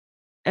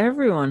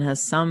Everyone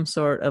has some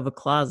sort of a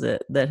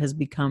closet that has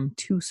become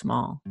too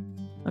small.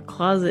 A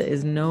closet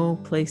is no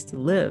place to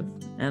live,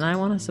 and I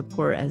want to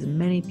support as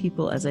many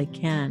people as I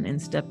can in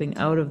stepping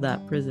out of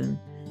that prison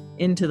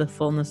into the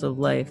fullness of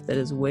life that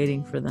is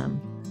waiting for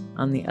them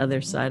on the other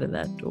side of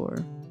that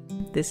door.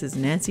 This is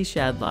Nancy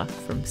Shadlock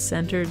from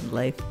Centered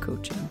Life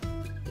Coaching.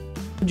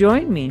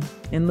 Join me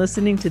in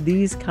listening to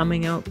these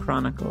coming out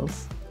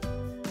chronicles.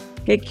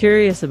 Get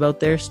curious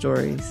about their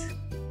stories,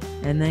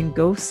 and then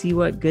go see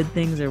what good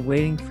things are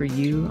waiting for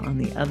you on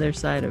the other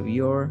side of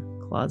your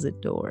closet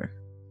door.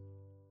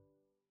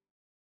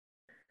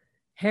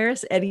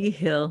 Harris Eddie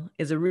Hill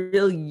is a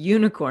real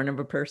unicorn of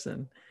a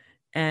person,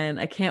 and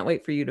I can't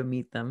wait for you to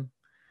meet them.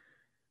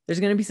 There's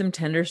going to be some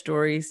tender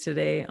stories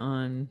today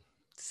on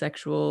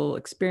sexual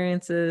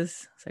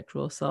experiences,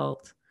 sexual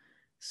assault,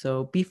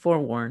 so be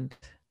forewarned.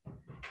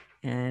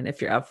 And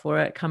if you're up for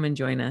it, come and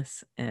join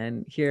us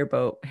and hear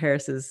about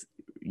Harris's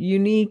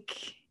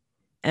unique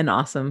and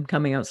awesome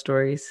coming out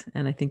stories.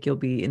 And I think you'll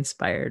be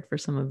inspired for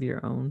some of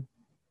your own.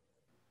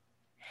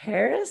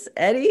 Harris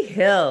Eddie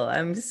Hill,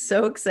 I'm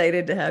so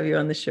excited to have you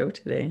on the show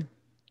today.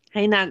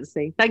 Hey,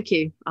 Nancy. Thank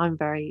you. I'm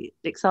very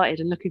excited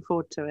and looking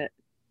forward to it.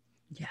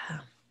 Yeah.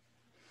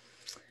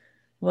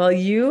 Well,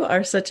 you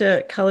are such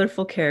a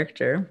colorful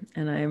character,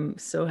 and I'm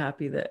so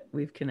happy that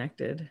we've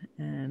connected.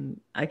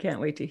 And I can't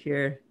wait to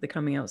hear the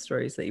coming out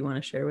stories that you want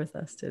to share with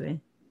us today.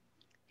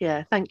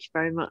 Yeah, thank you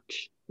very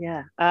much.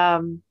 Yeah.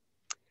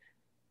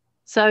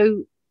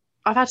 So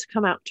I've had to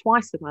come out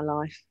twice in my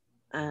life.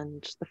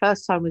 And the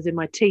first time was in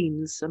my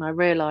teens. And I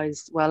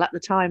realized, well, at the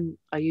time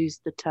I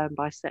used the term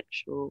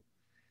bisexual,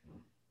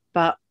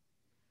 but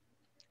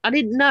I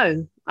didn't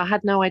know. I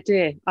had no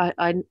idea.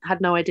 I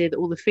had no idea that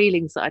all the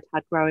feelings that I'd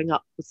had growing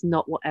up was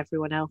not what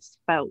everyone else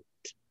felt.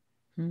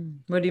 What do you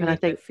And mean I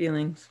think, by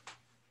feelings?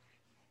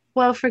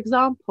 well, for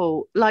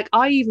example, like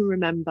I even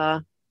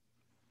remember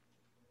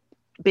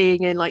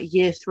being in like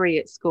year 3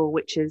 at school,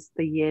 which is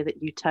the year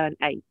that you turn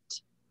 8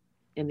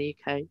 in the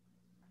UK.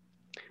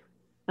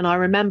 And I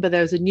remember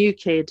there was a new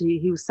kid,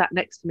 he was sat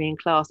next to me in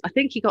class. I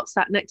think he got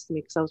sat next to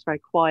me because I was very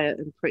quiet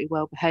and pretty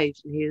well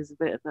behaved, and he was a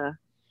bit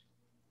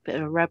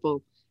of a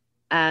rebel.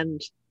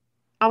 And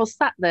I was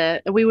sat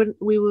there, and we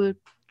were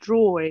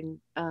drawing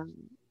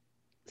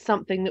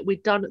something that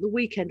we'd done at the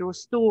weekend, or a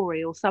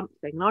story or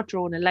something. And I'd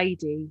drawn a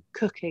lady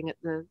cooking at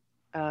the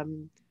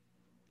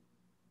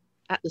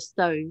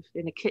stove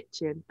in a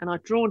kitchen, and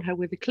I'd drawn her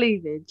with a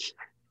cleavage.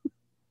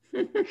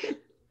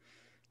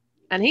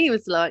 And he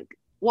was like,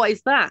 "What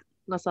is that?"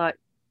 And I was like,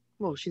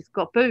 "Well, she's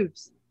got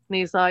boobs." And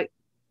he's like,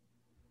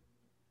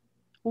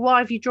 "Well, why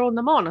have you drawn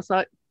them on?" I was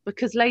like,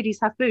 "Because ladies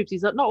have boobs."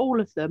 He's like, "Not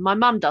all of them. My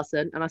mum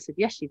doesn't." And I said,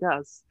 "Yes, she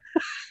does."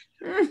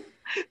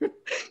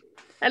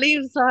 And he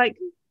was like,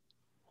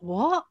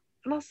 "What?"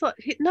 And I was like,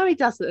 "No, he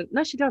doesn't.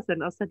 No, she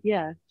doesn't." I said,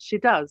 "Yeah, she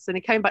does." And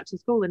he came back to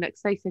school the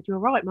next day, said, "You're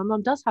right. My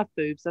mum does have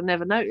boobs. I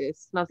never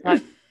noticed." And I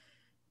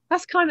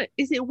was like,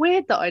 is it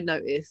weird that I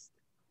noticed?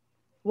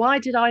 Why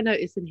did I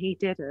notice and he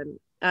didn't?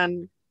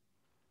 And,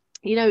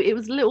 it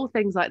was little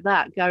things like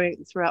that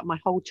going throughout my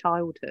whole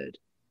childhood.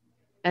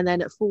 And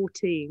then at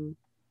 14,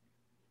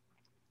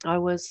 I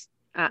was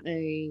at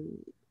a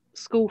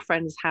school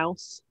friend's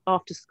house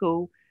after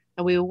school,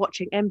 and we were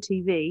watching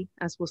MTV,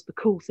 as was the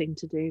cool thing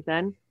to do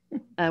then,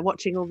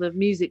 watching all the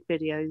music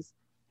videos,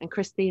 and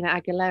Christina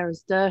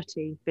Aguilera's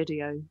Dirty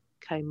video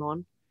came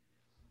on.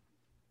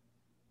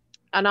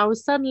 And I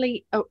was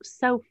suddenly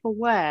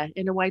self-aware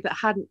in a way that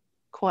hadn't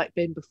quite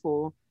been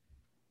before.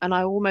 And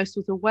I almost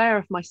was aware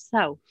of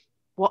myself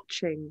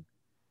watching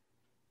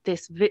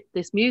this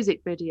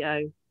music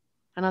video.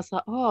 And I was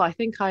like, oh,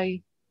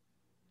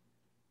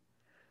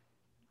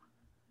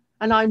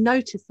 and I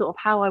noticed sort of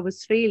how I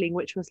was feeling,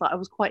 which was like, I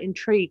was quite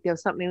intrigued. There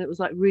was something that was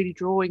like really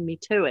drawing me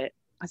to it,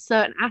 a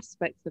certain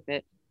aspect of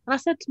it. And I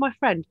said to my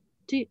friend,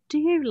 do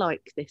you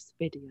like this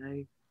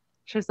video?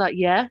 She was like,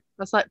 yeah. I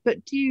was like,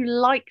 but do you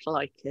like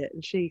it?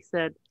 And she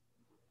said,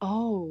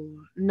 oh,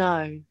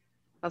 no.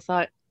 I was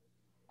like,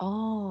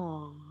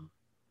 oh,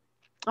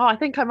 I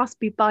think I must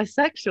be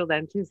bisexual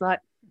then. She was like,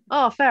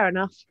 oh, fair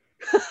enough.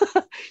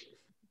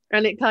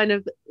 And it kind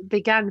of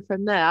began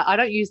from there. I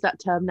don't use that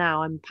term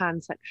now. I'm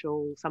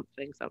pansexual,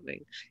 something.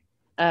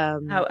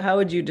 How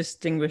would you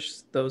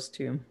distinguish those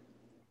two,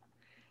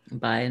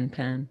 bi and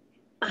pan?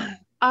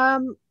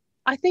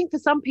 I think for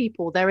some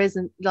people there's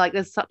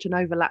such an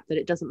overlap that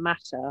it doesn't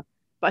matter.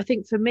 But I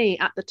think for me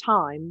at the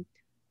time,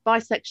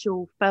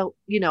 bisexual felt,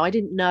 I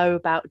didn't know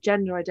about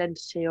gender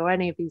identity or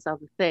any of these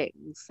other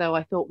things. So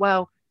I thought,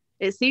 well,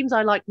 it seems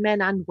I like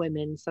men and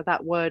women, so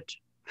that word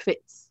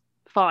fits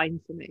fine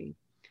for me.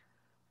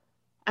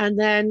 And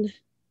then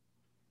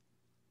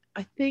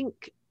I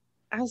think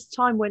as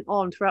time went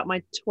on throughout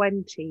my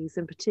 20s,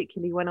 and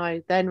particularly when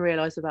I then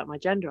realized about my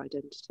gender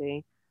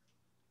identity,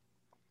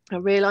 I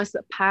realized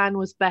that pan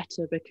was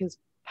better, because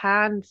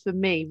pan for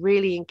me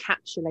really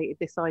encapsulated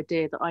this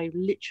idea that I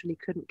literally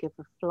couldn't give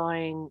a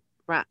flying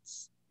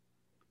rat's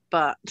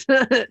butt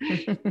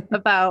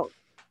about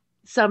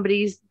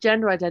somebody's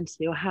gender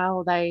identity or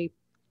how they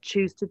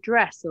choose to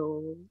dress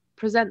or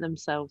present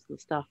themselves and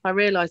stuff. I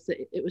realized that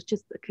it was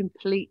just a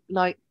complete,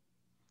 like,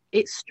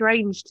 it's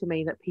strange to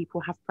me that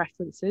people have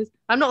preferences.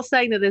 I'm not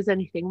saying that there's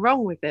anything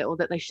wrong with it or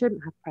that they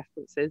shouldn't have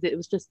preferences. It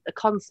was just a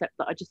concept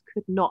that I just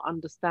could not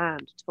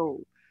understand at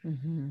all.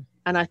 Mm-hmm.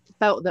 And I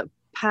felt that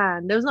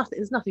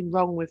there's nothing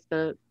wrong with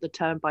the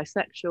term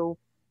bisexual.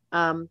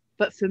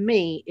 But for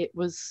me, it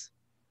was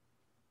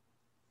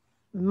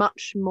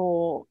much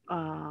more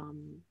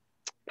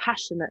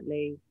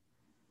passionately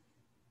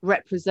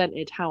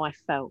represented how I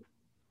felt.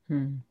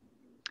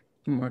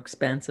 More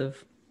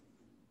expansive.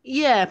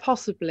 Yeah,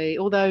 possibly.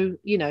 Although,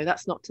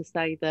 that's not to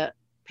say that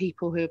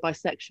people who are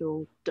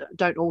bisexual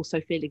don't also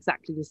feel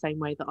exactly the same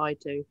way that I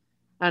do.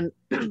 And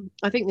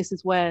I think this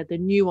is where the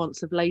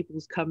nuance of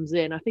labels comes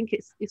in. I think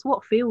it's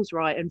what feels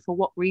right and for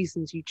what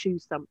reasons you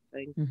choose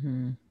something.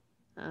 Mm-hmm.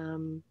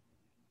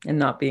 And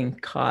not being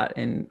caught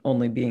in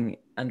only being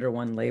under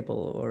one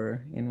label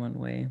or in one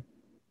way.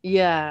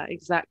 Yeah,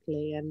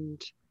 exactly.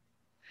 And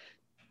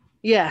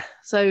yeah,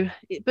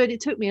 but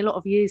it took me a lot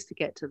of years to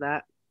get to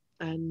that.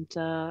 And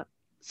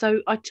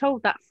so I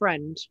told that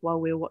friend while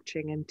we were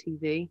watching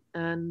MTV,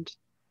 and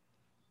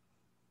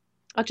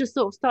I just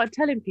sort of started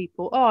telling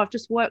people, oh, I've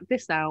just worked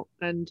this out.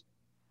 And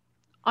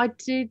I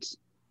did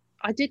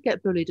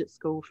get bullied at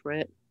school for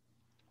it.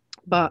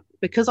 But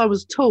because I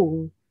was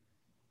tall,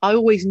 I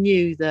always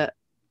knew that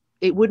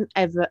it wouldn't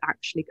ever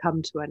actually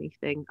come to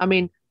anything. I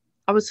mean,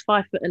 I was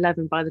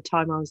 5'11" by the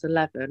time I was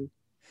 11.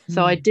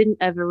 So I didn't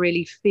ever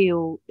really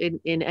feel in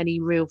any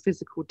real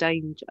physical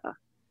danger.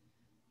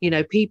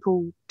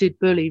 People did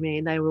bully me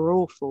and they were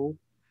awful,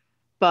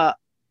 but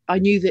I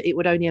knew that it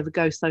would only ever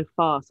go so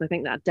far. So I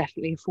think that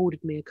definitely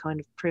afforded me a kind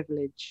of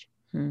privilege.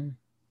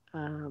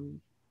 I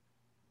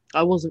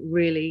wasn't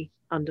really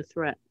under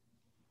threat.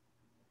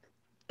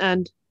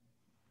 And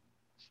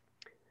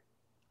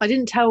I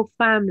didn't tell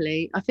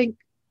family. I think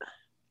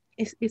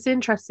it's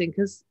interesting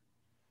because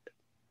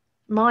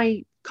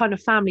my kind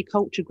of family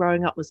culture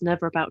growing up was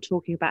never about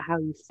talking about how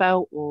you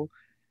felt or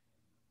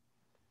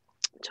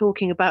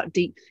talking about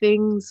deep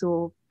things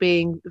or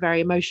being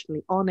very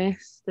emotionally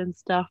honest and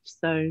stuff.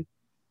 So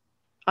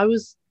I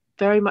was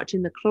very much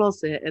in the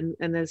closet, and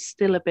there's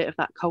still a bit of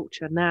that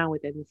culture now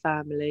within the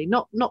family,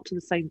 not to the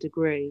same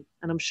degree.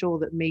 And I'm sure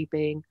that me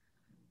being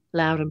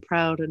loud and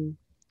proud and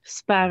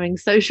spamming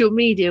social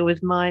media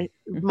with my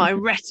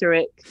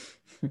rhetoric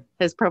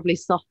has probably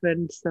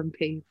softened some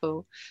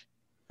people.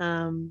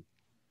 But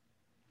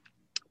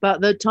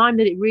the time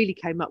that it really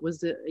came up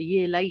was a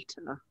year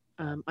later.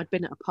 I'd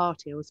been at a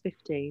party. I was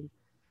 15,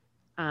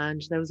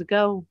 and there was a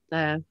girl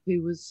there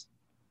who was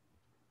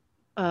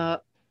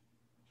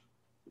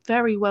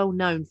very well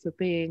known for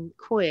being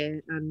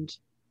queer, and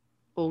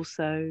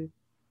also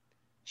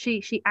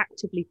she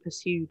actively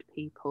pursued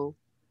people.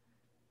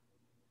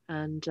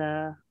 And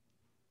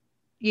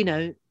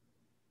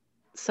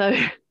so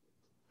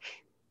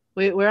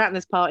we're at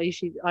this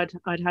party.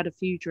 I'd had a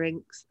few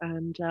drinks,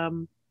 and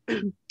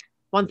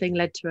one thing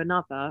led to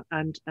another,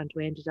 and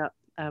we ended up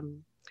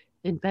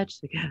in bed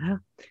together.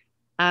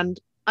 And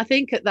I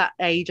think at that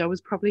age I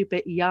was probably a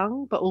bit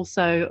young, but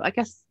also I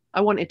guess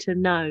I wanted to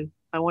know,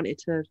 I wanted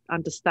to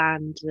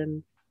understand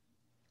and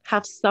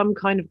have some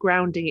kind of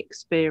grounding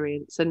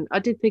experience. And I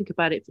did think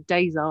about it for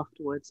days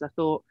afterwards. I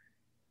thought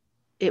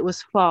it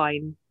was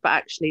fine, but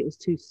actually it was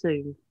too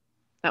soon.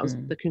 That was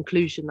the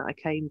conclusion that I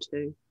came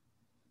to.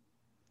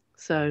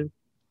 So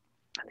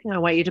I think I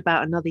waited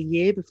about another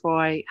year before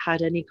I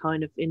had any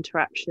kind of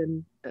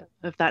interaction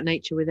of that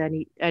nature with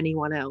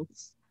anyone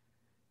else.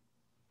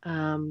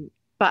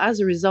 But as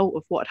a result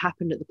of what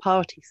happened at the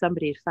party,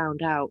 somebody had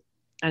found out,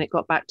 and it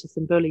got back to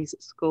some bullies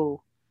at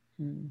school.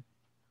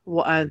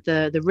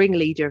 The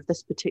ringleader of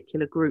this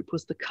particular group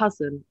was the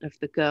cousin of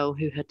the girl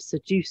who had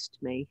seduced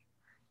me,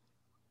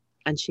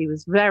 and she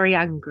was very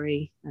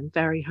angry and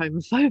very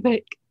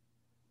homophobic.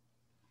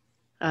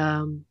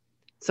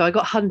 So I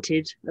got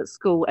hunted at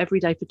school every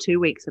day for 2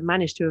 weeks and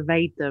managed to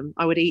evade them.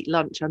 I would eat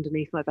lunch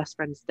underneath my best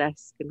friend's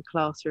desk in the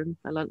classroom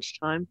at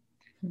lunchtime.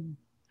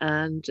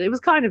 And it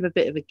was kind of a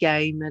bit of a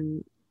game.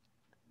 And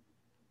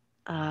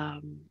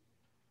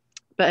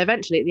but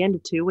eventually at the end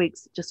of 2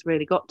 weeks, it just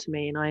really got to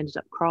me, and I ended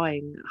up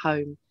crying at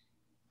home.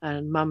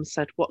 And Mum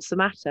said, "What's the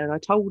matter?" And I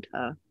told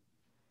her.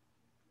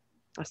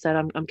 I said,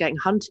 I'm getting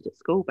hunted at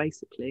school,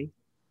 basically.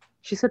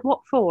 She said,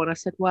 "What for?" And I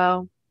said,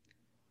 "Well,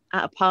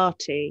 at a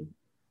party,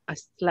 I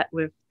slept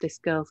with this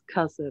girl's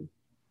cousin,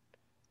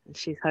 and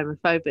she's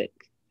homophobic."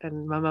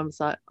 And my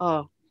mum's like,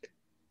 "Oh,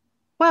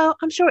 well,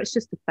 I'm sure it's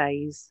just a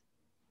phase."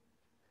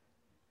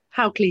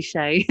 How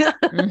cliche.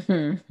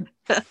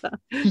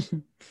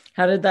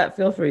 How did that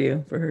feel for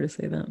you, for her to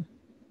say that?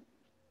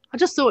 I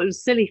just thought it was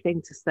a silly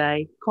thing to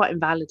say, quite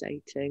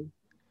invalidating.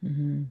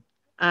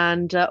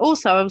 And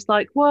also I was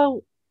like,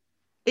 well,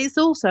 it's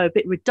also a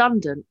bit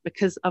redundant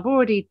because I've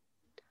already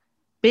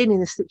been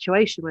in a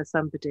situation with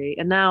somebody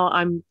and now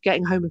I'm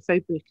getting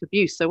homophobic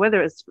abuse. So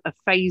whether it's a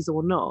phase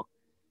or not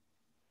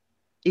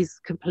is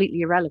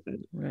completely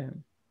irrelevant. Right.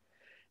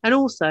 And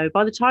also,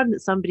 by the time that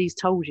somebody's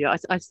told you,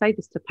 I say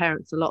this to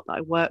parents a lot that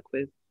I work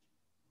with,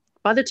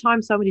 by the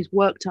time somebody's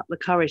worked up the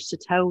courage to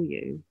tell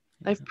you,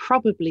 they've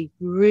probably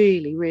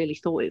really, really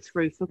thought it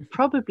through for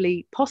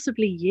possibly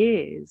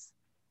years.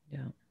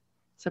 Yeah.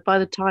 So by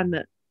the time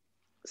that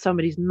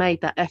somebody's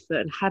made that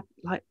effort and had,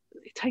 like,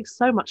 it takes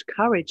so much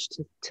courage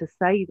to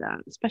say that,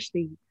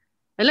 especially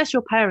unless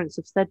your parents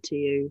have said to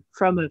you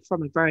from a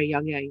very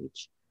young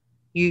age,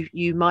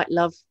 you might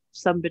love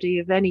somebody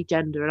of any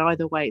gender, and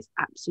either way it's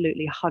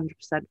absolutely 100%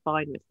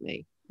 fine with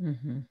me.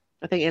 Mm-hmm.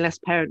 I think unless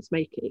parents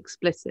make it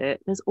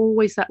explicit, there's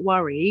always that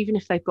worry, even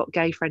if they've got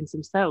gay friends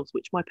themselves,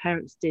 which my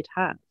parents did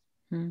have.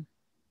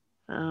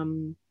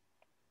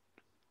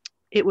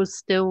 It was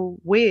still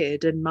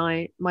weird, and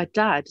my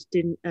dad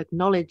didn't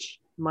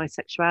acknowledge my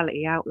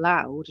sexuality out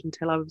loud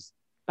until I was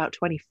about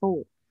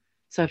 24,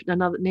 so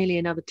nearly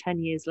another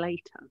 10 years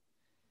later.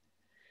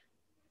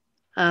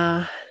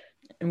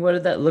 And what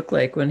did that look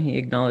like when he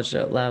acknowledged it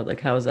out loud?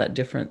 Like, how is that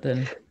different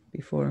than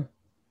before?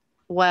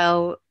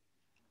 Well,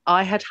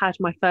 I had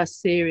my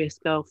first serious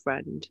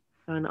girlfriend,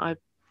 and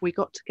we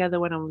got together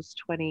when I was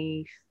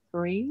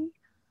 23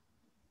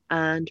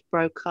 and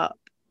broke up,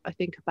 I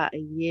think, about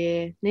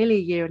nearly a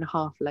year and a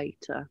half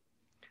later.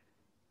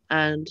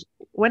 And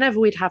whenever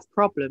we'd have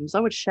problems, I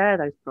would share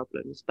those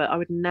problems, but I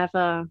would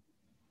never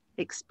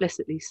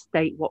explicitly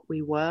state what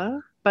we were.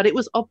 But it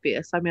was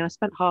obvious. I mean, I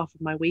spent half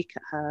of my week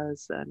at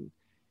hers, and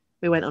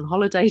we went on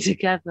holiday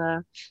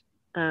together.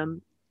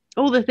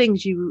 All the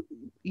things you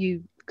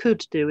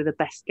could do with a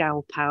best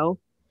gal pal,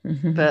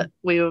 but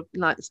we were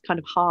like kind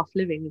of half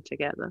living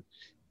together.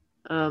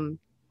 So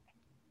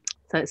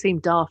it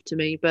seemed daft to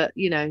me, but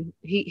you know,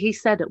 he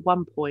said at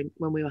one point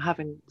when we were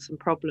having some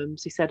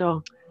problems, he said,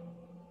 "Oh,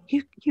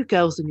 you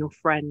girls and your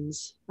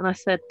friends." And I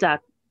said, "Dad,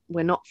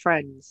 we're not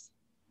friends."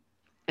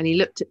 And he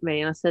looked at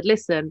me and I said,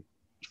 "Listen,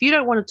 if you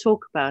don't want to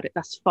talk about it,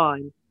 that's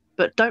fine,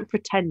 but don't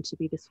pretend to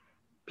be this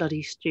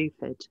bloody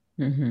stupid.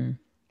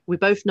 We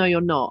both know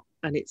you're not,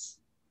 and it's,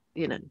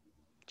 you know,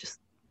 just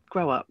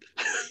grow up."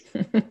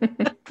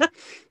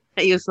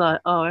 He was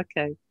like, "Oh,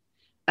 okay."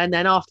 And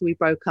then after we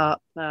broke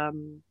up, I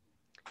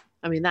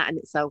mean, that in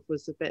itself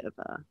was a bit of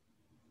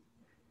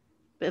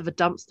a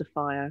dumpster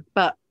fire.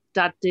 But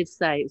Dad did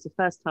say, it was the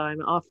first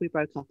time after we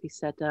broke up, he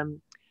said,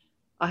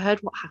 "I heard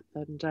what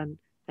happened,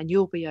 and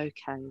you'll be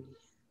okay."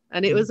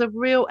 And it was a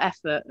real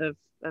effort of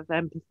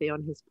empathy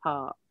on his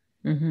part.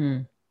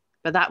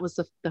 But that was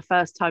the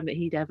first time that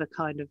he'd ever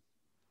kind of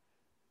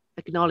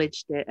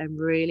acknowledged it, and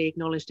really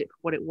acknowledged it for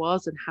what it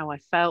was and how I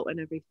felt and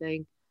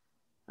everything.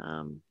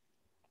 And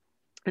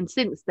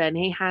since then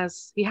he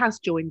has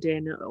joined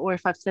in, or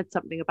if I've said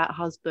something about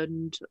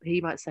husband, he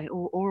might say,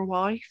 or a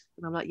wife,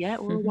 and I'm like, yeah,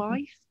 or a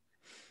wife.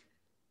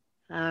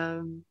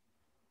 So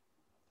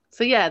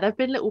yeah, there have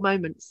been little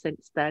moments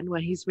since then where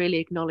he's really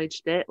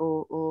acknowledged it,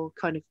 or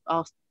kind of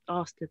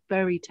asked a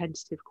very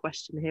tentative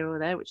question here or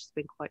there, which has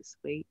been quite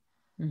sweet.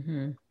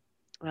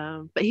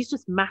 But he's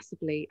just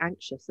massively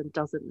anxious and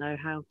doesn't know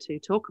how to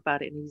talk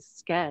about it, and he's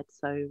scared,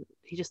 so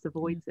he just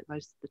avoids it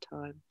most of the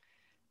time,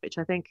 which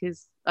I think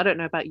is, I don't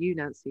know about you,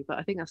 Nancy, but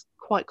I think that's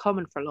quite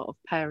common for a lot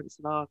of parents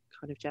of our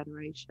kind of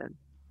generation.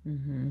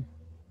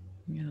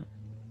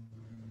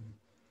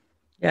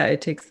 Yeah,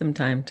 it takes them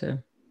time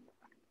to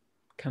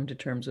come to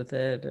terms with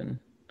it, and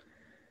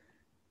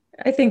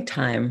I think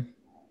time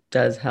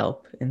does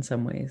help in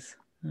some ways.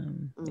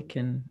 It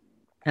can,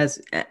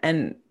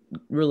 and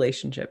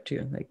relationship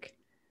too. Like,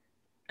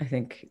 I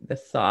think the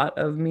thought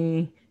of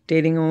me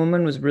dating a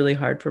woman was really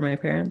hard for my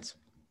parents,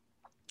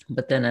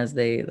 but then as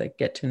they like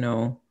get to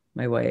know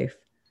my wife,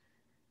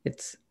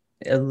 it's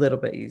a little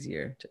bit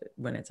easier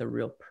when it's a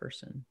real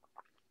person.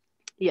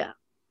 Yeah.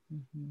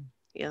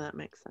 Yeah, that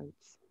makes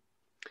sense.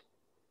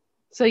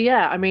 So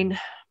yeah, I mean,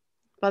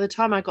 by the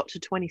time I got to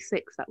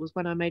 26, that was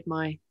when I made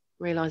my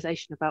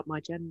realization about my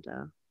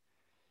gender.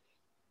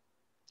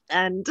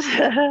 And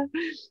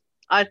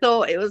I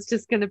thought it was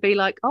just going to be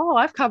like, oh,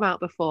 I've come out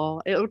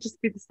before, it'll just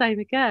be the same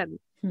again.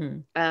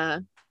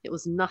 It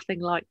was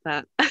nothing like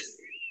that.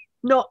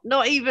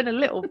 not even a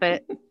little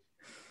bit.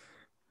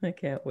 I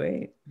can't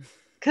wait.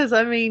 Because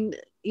I mean,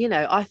 you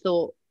know, I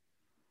thought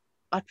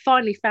I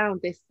finally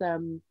found this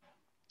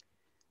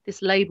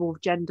this label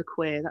of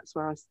genderqueer. That's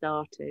where I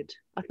started.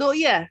 I thought,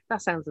 yeah,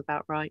 that sounds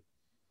about right.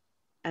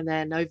 And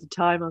then over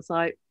time I was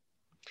like,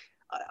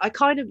 I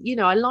kind of, you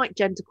know, I liked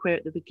genderqueer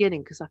at the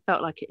beginning because I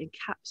felt like it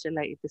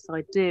encapsulated this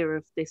idea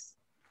of this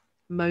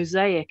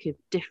mosaic of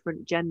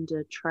different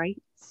gender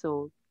traits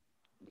or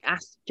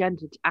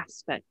gendered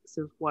aspects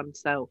of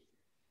oneself.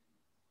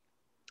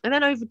 And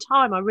then over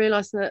time I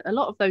realized that a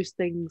lot of those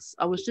things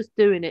I was just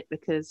doing it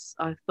because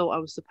I thought I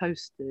was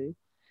supposed to.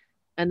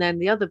 And then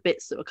the other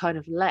bits that were kind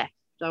of left,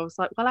 I was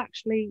like, well,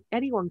 actually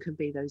anyone can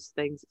be those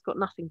things. It's got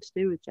nothing to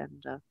do with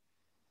gender.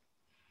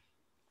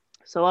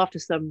 So after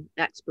some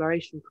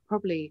exploration for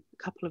probably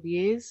a couple of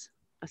years,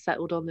 I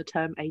settled on the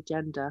term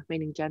agender,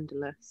 meaning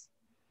genderless.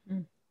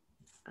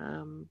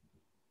 I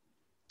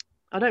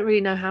don't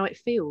really know how it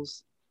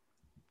feels.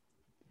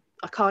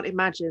 I can't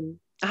imagine.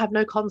 I have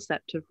no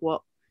concept of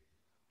what.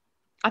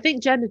 I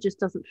think gender just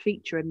doesn't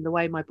feature in the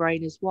way my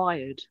brain is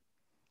wired.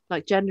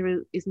 Like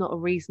gender is not a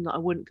reason that I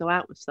wouldn't go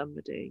out with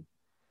somebody,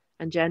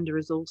 and gender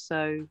is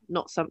also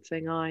not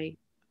something I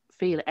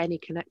feel any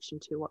connection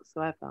to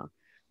whatsoever.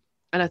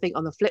 And I think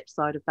on the flip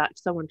side of that, if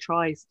someone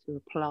tries to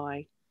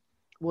apply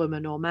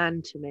woman or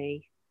man to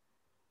me,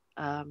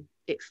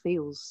 it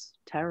feels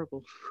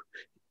terrible.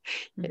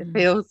 It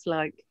feels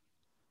like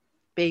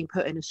being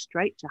put in a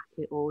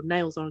straitjacket or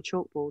nails on a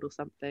chalkboard or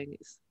something.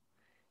 It's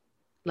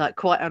like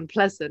quite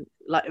unpleasant,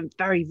 like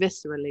very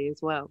viscerally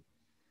as well.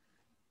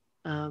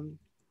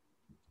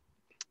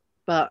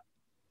 But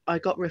I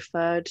got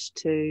referred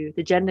to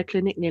the gender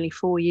clinic nearly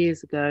 4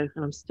 years ago,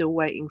 and I'm still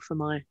waiting for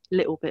my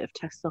little bit of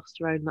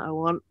testosterone that I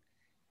want,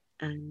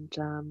 and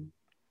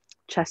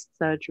chest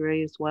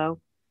surgery as well.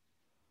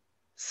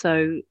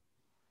 So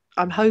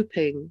I'm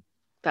hoping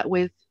that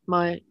with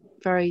my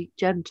very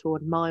gentle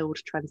and mild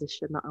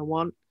transition that I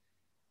want,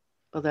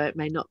 although it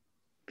may not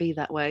be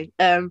that way,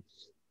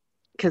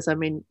 because I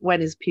mean,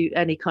 when is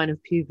any kind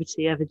of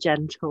puberty ever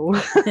gentle?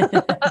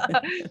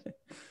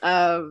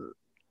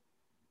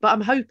 But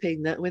I'm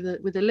hoping that with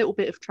a little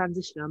bit of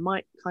transition, I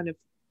might kind of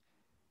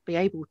be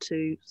able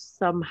to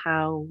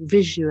somehow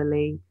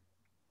visually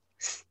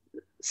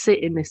sit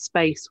in this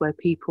space where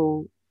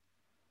people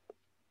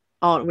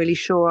aren't really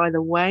sure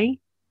either way.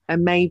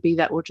 And maybe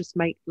that will just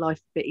make life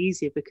a bit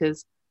easier,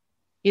 because,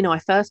 you know, I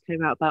first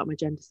came out about my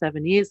gender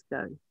 7 years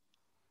ago,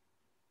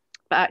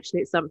 but actually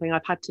it's something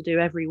I've had to do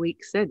every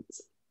week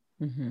since.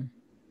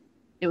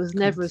 It was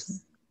never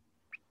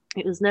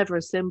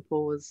as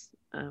simple as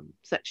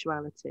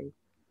sexuality.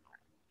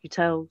 You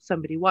tell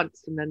somebody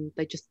once and then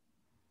they just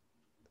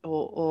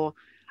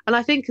and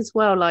I think as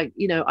well, like,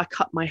 you know, I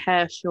cut my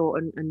hair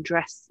short and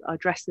I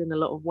dress in a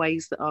lot of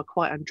ways that are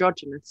quite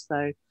androgynous.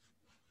 So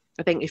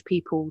I think if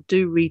people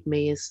do read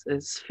me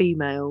as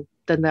female,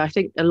 then I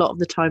think a lot of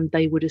the time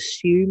they would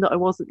assume that I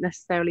wasn't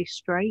necessarily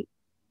straight.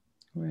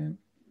 Right.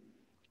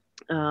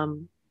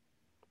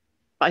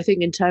 But I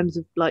think in terms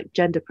of like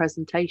gender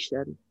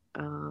presentation,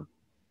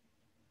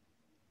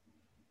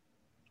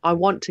 I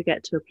want to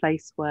get to a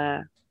place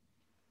where,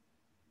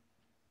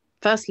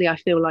 firstly, I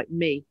feel like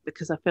me,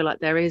 because I feel like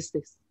there is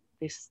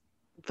this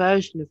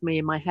version of me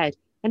in my head,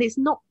 and it's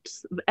not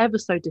ever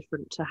so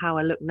different to how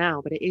I look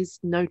now, but it is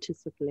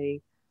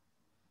noticeably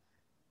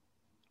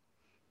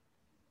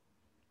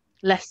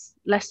less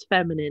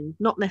feminine,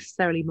 not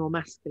necessarily more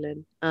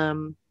masculine.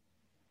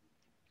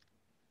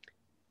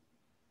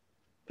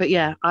 But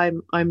yeah,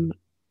 I'm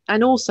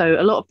and also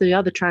a lot of the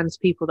other trans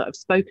people that I've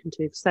spoken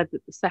to have said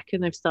that the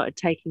second they've started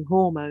taking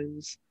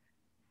hormones,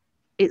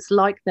 it's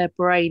like their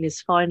brain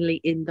is finally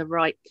in the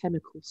right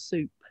chemical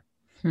soup,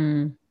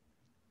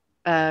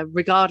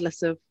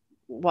 regardless of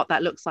what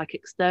that looks like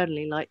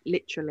externally. Like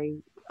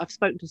literally, I've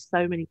spoken to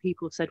so many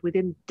people who said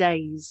within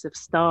days of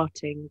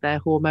starting their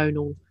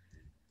hormonal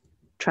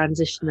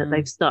transition that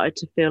they've started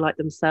to feel like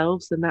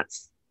themselves, and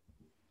that's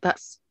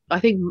I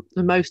think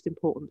the most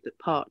important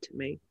part to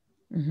me.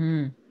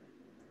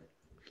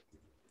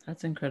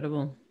 That's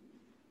incredible.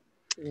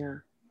 Yeah.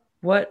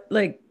 What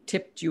like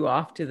tipped you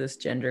off to this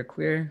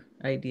genderqueer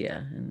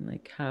idea, and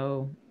like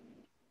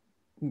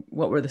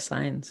what were the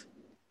signs?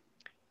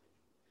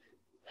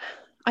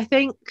 I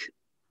think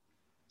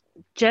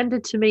gender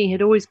to me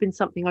had always been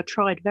something I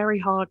tried very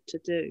hard to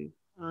do.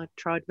 I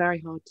tried very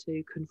hard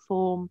to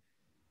conform,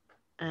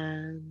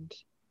 and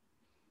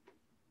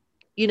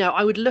you know,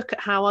 I would look at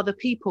how other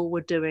people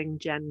were doing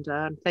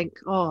gender and think,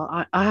 oh,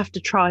 I have to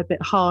try a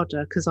bit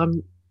harder because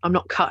I'm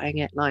not cutting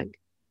it. Like,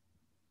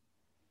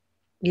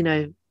 you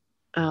know,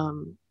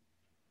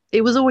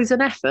 it was always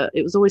an effort.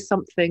 It was always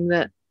something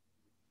that,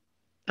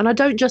 and I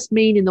don't just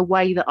mean in the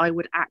way that I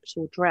would act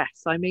or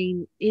dress. I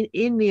mean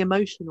in the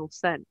emotional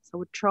sense. I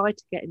would try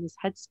to get in this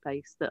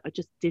headspace that I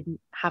just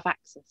didn't have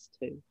access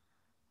to,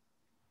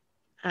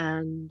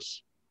 and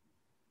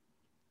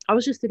I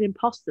was just an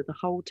imposter the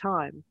whole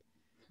time.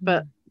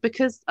 But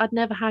because I'd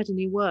never had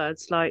any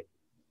words, like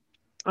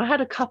I had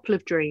a couple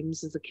of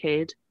dreams as a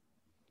kid,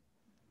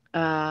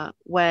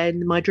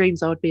 when my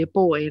dreams I would be a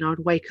boy and I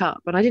would wake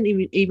up, and I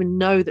didn't even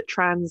know that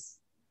trans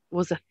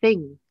was a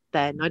thing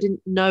then. I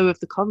didn't know of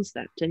the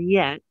concept, and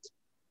yet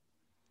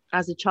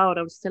as a child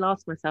I would still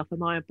ask myself,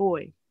 am I a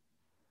boy?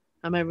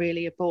 Am I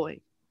really a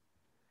boy?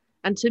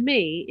 And to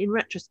me, in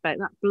retrospect,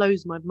 that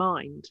blows my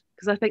mind,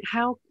 because I think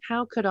how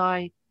could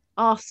I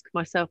ask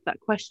myself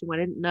that question when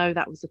I didn't know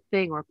that was a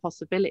thing or a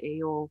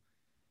possibility, or,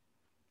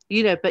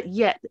 you know, but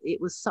yet it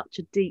was such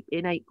a deep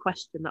innate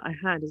question that I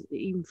had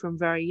even from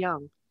very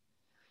young.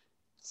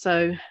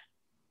 So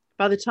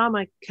by the time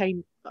I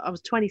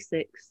was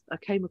 26, I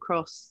came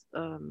across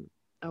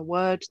a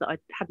word that I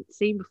hadn't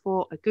seen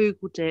before. I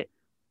googled it,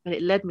 and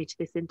it led me to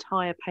this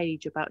entire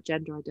page about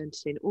gender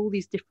identity and all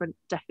these different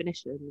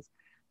definitions.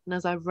 And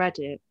as I read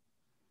it,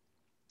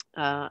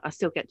 I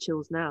still get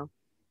chills now,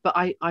 but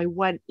I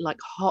went like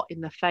hot in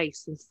the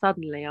face, and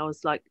suddenly I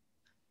was like,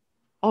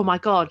 oh my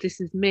God,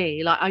 this is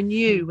me. Like I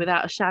knew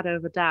without a shadow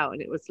of a doubt,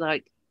 and it was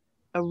like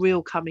a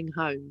real coming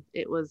home.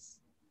 It was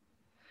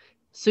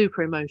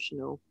super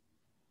emotional.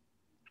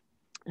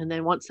 And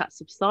then once that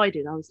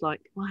subsided, I was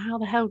like, well, how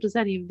the hell does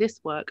any of this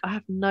work? I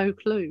have no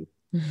clue.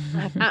 I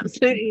have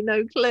absolutely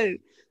no clue.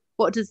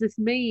 What does this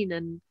mean?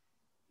 And,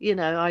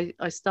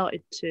 I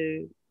started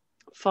to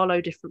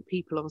follow different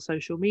people on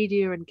social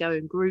media and go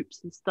in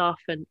groups and stuff,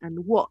 and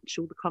watch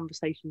all the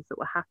conversations that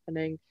were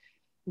happening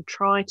and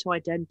try to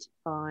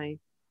identify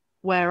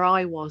where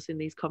I was in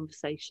these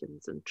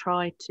conversations and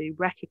try to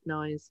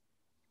recognize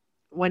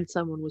when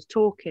someone was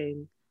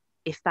talking,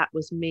 if that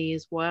was me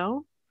as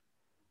well.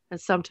 And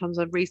sometimes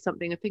I'd read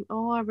something and think,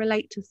 oh, I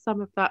relate to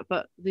some of that,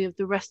 but the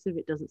rest of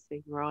it doesn't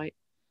seem right.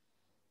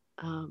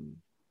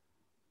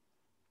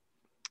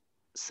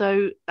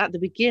 So at the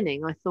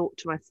beginning, I thought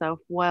to myself,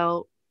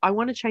 well, I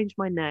want to change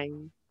my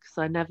name because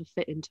I never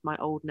fit into my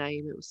old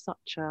name. It was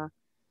such a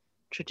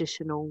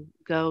traditional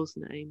girl's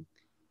name.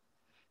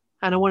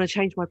 And I want to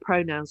change my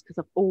pronouns because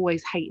I've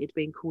always hated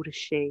being called a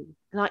she.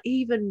 And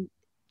even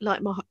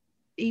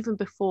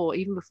before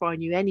I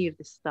knew any of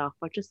this stuff,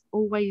 I just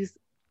always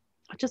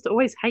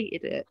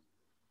hated it.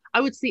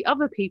 I would see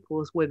other people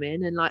as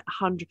women and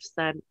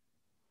 100%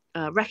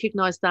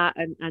 recognized that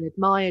and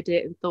admired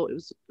it and thought it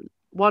was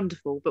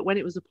wonderful. But when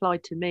it was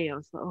applied to me, I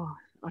was like, oh,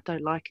 I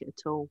don't like it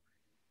at all.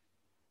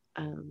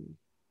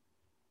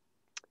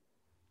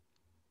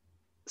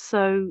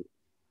 So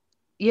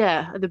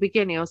yeah, at the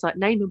beginning I was like,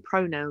 name and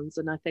pronouns,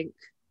 and I think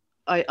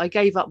I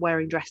gave up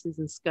wearing dresses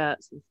and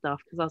skirts and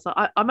stuff because I was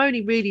like, I'm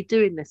only really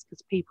doing this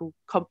because people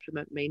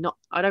compliment me, not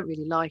I don't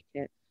really like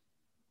it.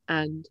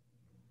 And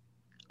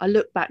I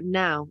look back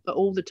now at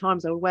all the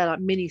times I would wear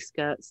mini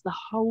skirts. The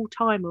whole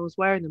time I was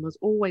wearing them, I was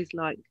always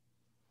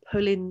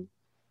pulling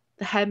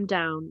the hem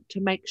down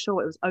to make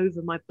sure it was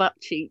over my butt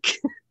cheek.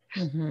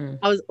 Mm-hmm.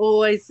 I was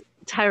always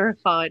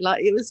terrified.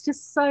 It was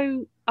just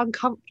so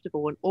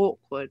uncomfortable and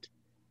awkward.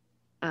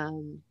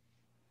 And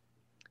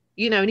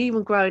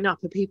even growing up,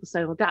 and people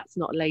say, well, that's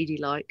not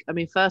ladylike. I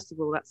mean, first of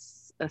all,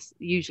 that's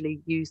usually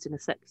used in a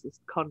sexist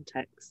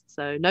context.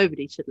 So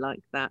nobody should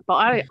like that.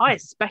 But I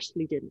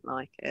especially didn't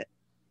like it.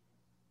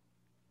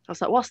 I was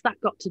like, what's that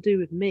got to do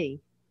with me?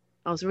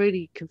 I was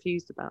really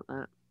confused about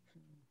that.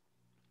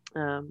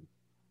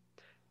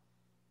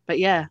 But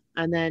yeah,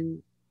 and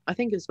then I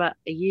think it was about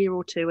a year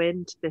or two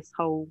into this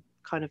whole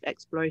kind of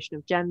exploration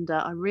of gender,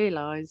 I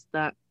realised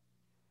that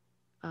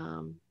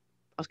I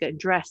was getting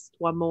dressed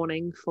one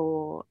morning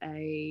for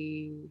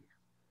a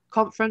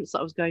conference that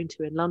I was going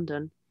to in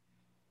London.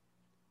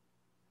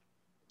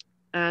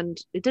 And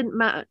it didn't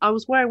matter. I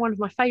was wearing one of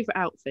my favourite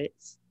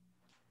outfits.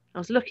 I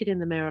was looking in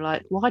the mirror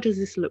like, why does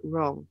this look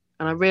wrong?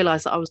 And I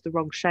realised that I was the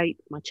wrong shape.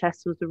 My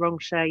chest was the wrong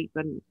shape.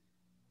 And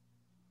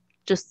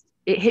just,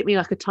 it hit me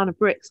like a ton of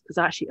bricks because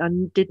actually I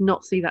did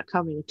not see that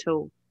coming at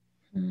all.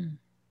 Mm.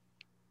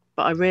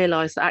 But I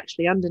realised that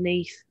actually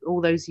underneath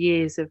all those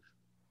years of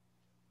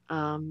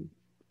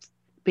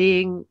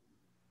being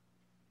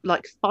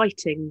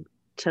fighting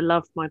to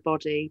love my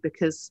body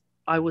because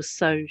I was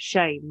so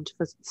shamed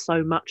for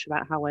so much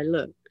about how I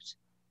looked,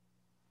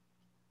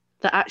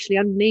 that actually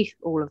underneath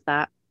all of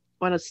that,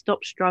 when I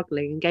stopped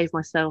struggling and gave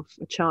myself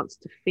a chance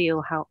to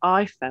feel how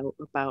I felt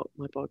about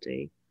my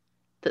body,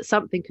 that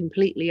something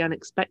completely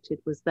unexpected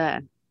was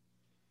there.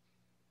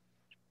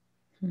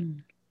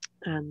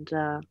 And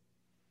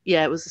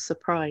yeah, it was a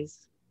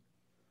surprise.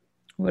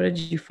 What did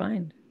you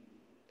find?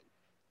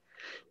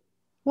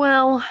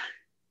 Well,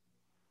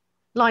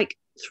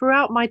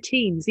 throughout my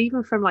teens,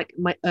 even from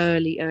my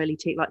early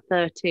teen,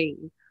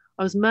 13,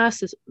 I was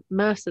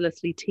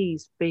mercilessly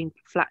teased for being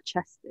flat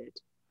chested,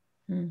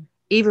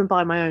 even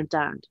by my own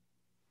dad.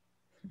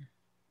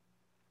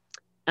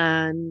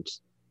 And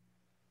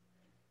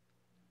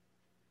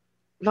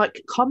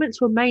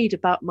comments were made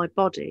about my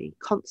body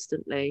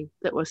constantly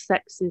that were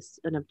sexist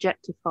and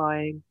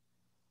objectifying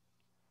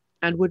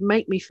and would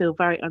make me feel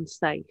very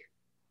unsafe.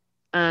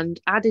 And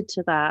added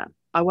to that,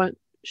 I won't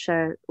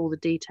share all the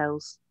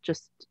details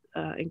just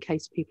in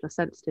case people are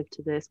sensitive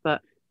to this,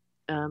 but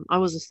I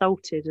was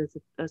assaulted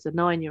as a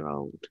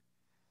 9-year-old,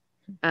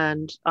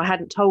 and I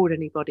hadn't told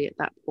anybody at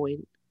that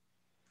point.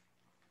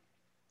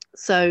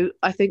 So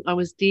I think I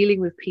was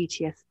dealing with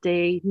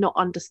PTSD, not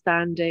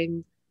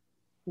understanding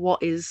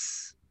what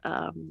is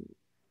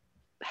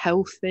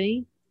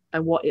healthy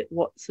and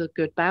what's a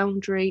good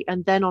boundary,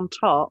 and then on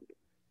top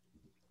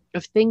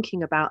of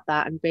thinking about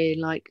that and being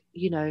like,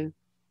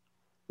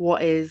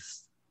 what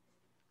is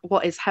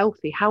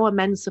healthy? How are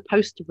men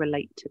supposed to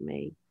relate to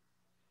me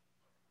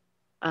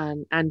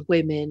and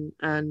women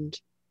and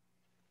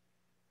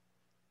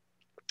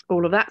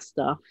all of that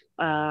stuff?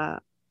 I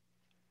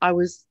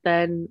was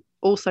then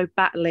also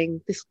battling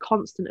this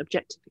constant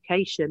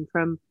objectification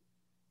from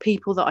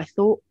people that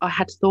I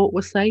had thought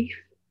were safe,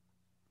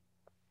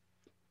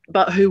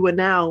 but who were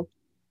now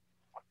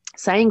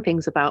saying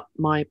things about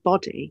my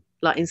body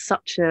in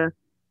such a,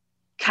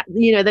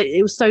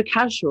 it was so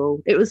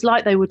casual. It was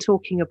like they were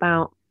talking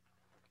about,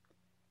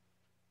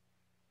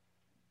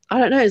 I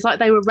don't know, it's like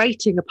they were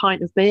rating a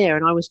pint of beer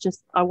and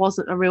I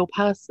wasn't a real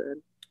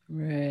person.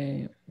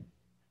 Right.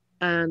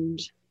 And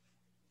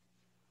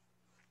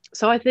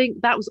so I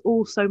think that was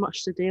all so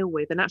much to deal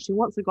with. And actually,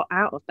 once I got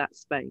out of that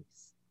space,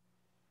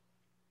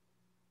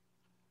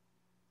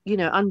 you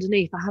know,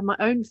 underneath, I had my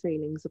own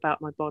feelings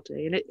about my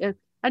body, and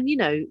and you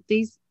know,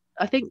 these,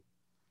 I think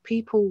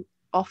people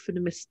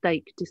often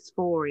mistake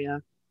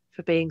dysphoria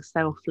for being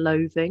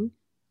self-loathing,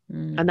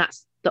 and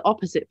that's the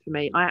opposite for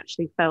me. I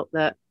actually felt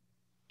that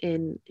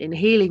in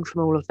healing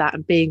from all of that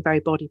and being very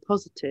body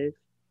positive,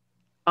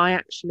 I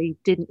actually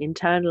didn't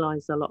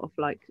internalize a lot of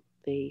like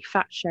the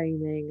fat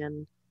shaming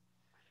and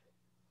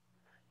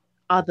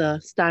other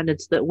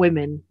standards that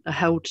women are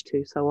held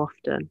to so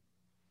often.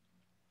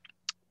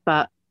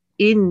 But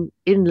in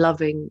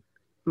loving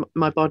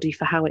my body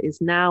for how it is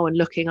now and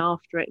looking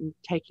after it and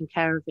taking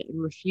care of it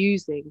and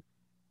refusing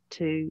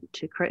to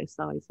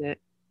criticize it,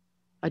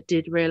 I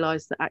did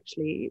realize that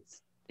actually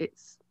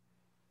it's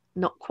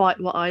not quite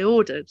what I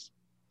ordered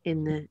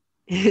in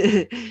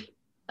the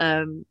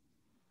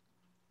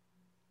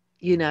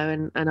you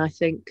know, and I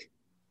think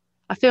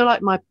I feel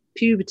like my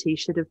puberty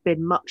should have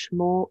been much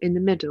more in the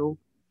middle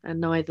and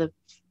neither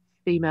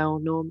female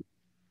nor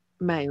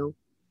male.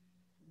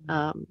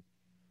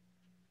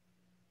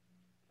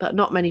 But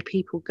not many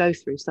people go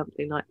through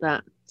something like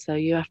that. So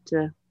you have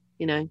to,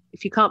 you know,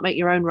 if you can't make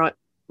your own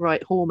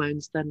right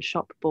hormones, then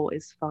shop bought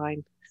is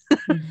fine.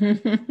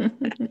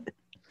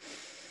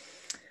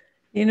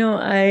 You know,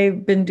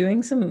 I've been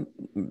doing some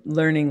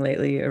learning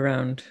lately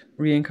around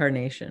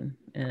reincarnation,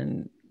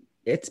 and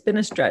it's been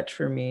a stretch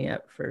for me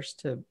at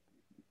first to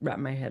wrap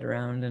my head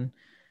around,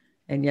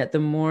 and yet the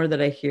more that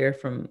I hear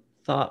from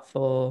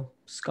thoughtful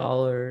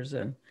scholars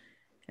and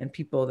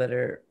people that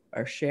are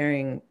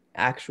sharing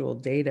actual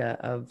data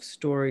of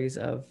stories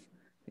of,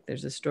 like,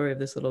 there's a story of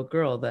this little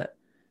girl that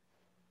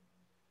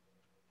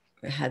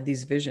had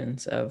these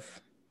visions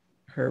of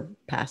her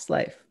past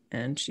life,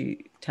 and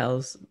she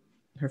tells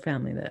her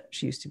family that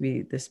she used to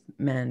be this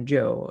man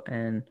Joe,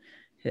 and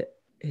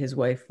his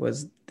wife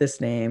was this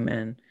name,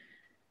 and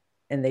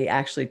they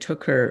actually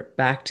took her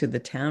back to the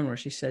town where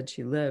she said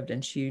she lived,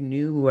 and she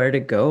knew where to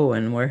go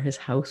and where his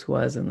house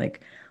was, and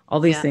like all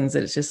these things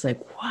that it's just like,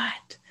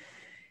 what?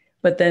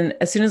 But then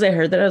as soon as I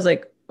heard that, I was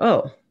like,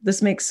 oh,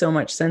 this makes so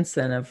much sense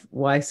then of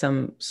why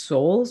some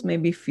souls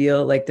maybe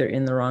feel like they're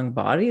in the wrong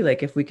body.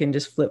 Like if we can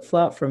just flip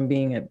flop from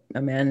being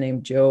a man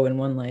named Joe in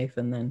one life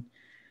and then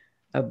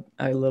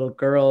a little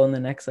girl in the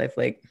next life,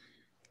 like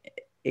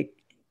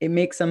it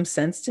makes some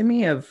sense to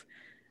me of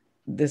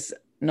this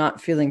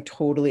not feeling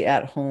totally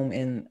at home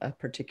in a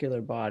particular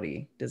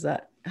body.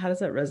 How does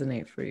that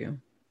resonate for you?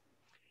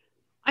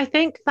 I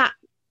think that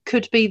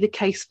could be the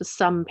case for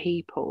some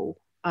people,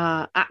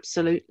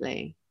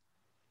 absolutely.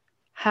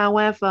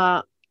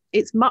 However,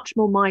 it's much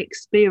more my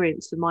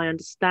experience and my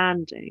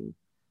understanding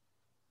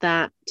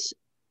that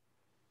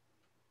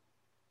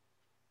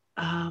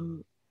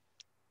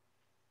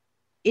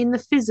in the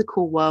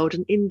physical world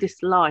and in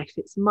this life,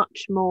 it's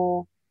much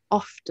more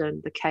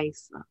often the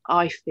case,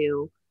 I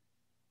feel,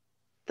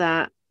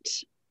 that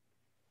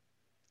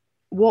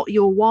what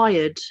you're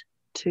wired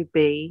to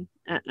be,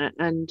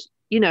 and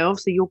you know,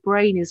 obviously your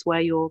brain is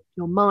where your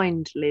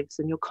mind lives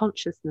and your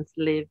consciousness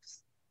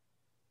lives,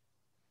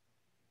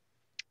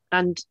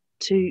 and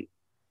to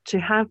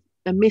have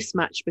a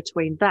mismatch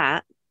between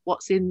that,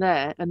 what's in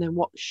there, and then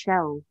what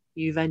shell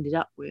you've ended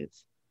up with,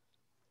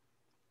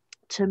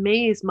 to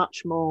me is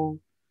much more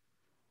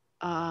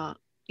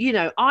you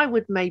know, I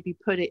would maybe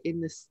put it in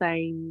the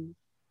same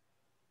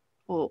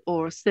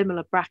or a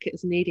similar bracket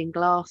as needing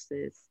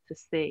glasses to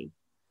see,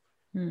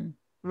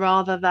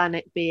 rather than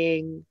it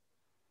being,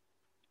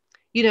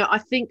 you know, I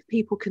think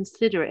people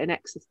consider it an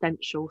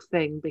existential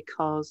thing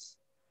because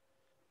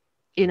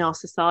in our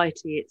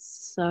society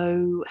it's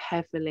so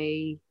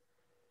heavily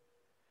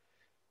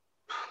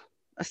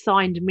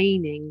assigned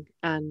meaning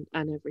and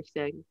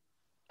everything.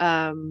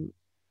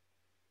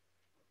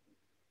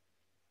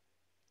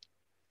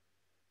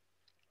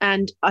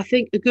 And I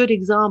think a good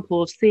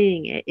example of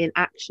seeing it in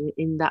action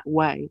in that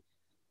way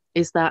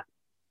is that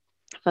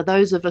for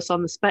those of us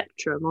on the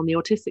spectrum, on the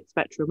autistic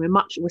spectrum,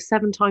 we're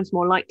 7 times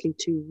more likely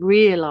to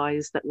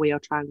realize that we are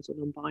trans or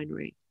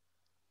non-binary.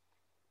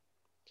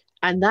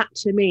 And that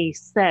to me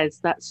says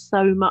that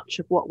so much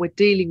of what we're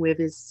dealing with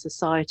is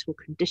societal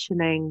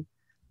conditioning,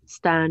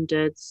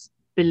 standards,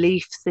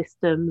 belief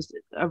systems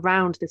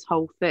around this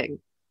whole thing.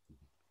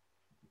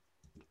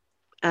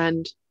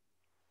 And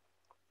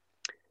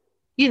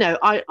you know,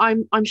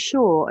 I'm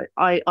sure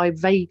I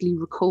vaguely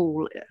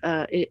recall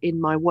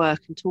in my work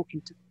and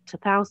talking to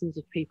thousands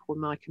of people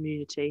in my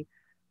community,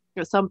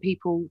 that some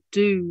people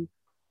do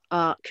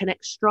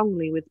connect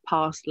strongly with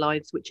past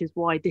lives, which is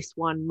why this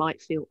one might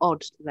feel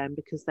odd to them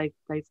because they've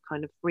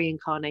kind of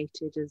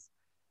reincarnated as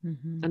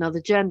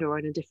another gender or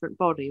in a different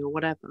body or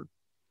whatever.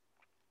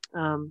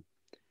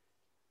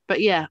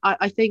 But yeah,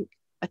 I think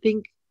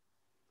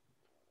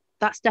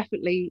that's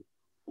definitely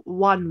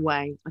one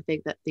way I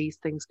think that these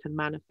things can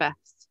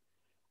manifest.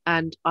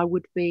 And I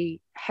would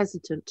be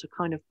hesitant to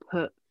kind of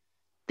put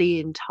the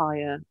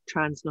entire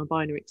trans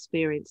non-binary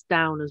experience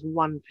down as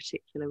one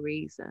particular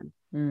reason.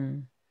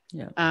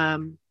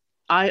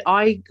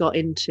 I got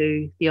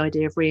into the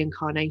idea of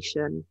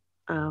reincarnation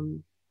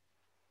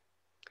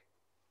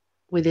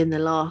within the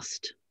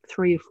last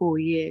 3 or 4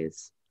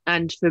 years,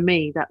 And for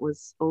me, that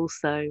was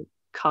also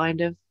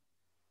kind of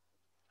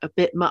a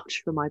bit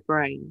much for my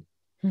brain.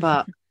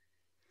 But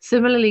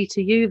similarly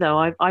to you, though,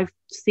 I've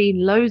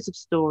seen loads of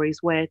stories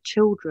where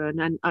children,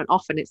 and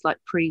often it's like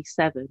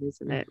pre-7,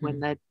 isn't it,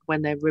 Mm-hmm.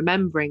 when they're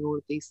remembering all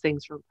of these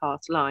things from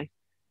past life.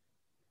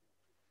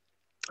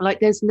 Like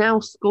there's now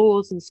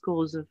scores and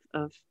scores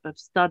of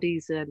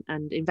studies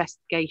and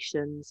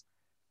investigations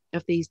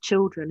of these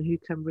children who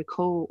can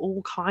recall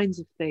all kinds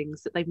of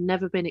things that they've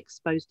never been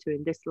exposed to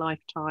in this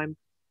lifetime,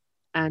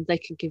 and they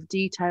can give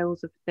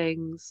details of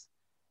things.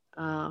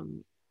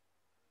 Um,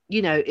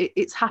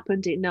 it's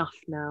happened enough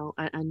now,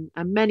 and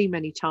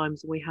many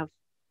times we have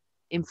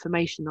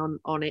information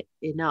on it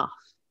enough,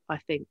 I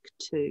think,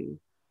 to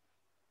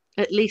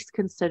at least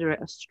consider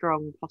it a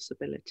strong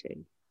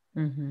possibility.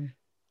 Mm-hmm.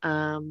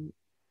 Um,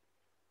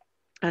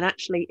 and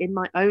actually, in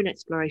my own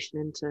exploration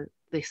into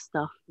this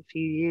stuff a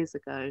few years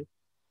ago,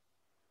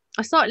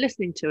 I started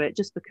listening to it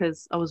just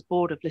because I was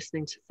bored of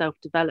listening to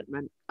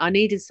self-development. I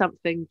needed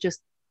something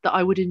just that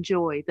I would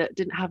enjoy that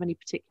didn't have any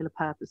particular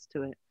purpose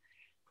to it.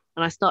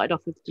 And I started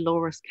off with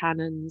Dolores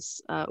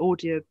Cannon's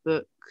audio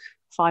book,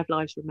 Five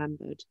Lives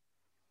Remembered.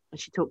 And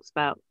she talks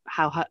about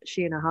how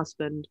she and her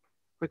husband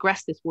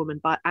regressed this woman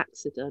by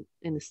accident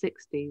in the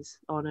 60s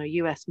on a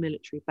US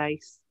military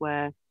base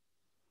where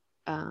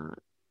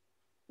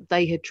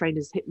they had trained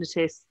as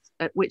hypnotists,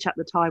 which at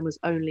the time was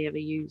only ever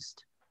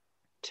used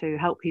to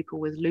help people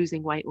with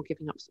losing weight or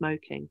giving up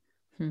smoking.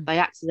 They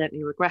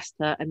accidentally regressed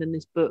her, and then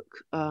this book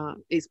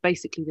is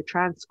basically the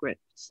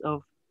transcripts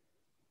of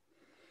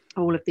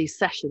all of these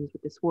sessions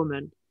with this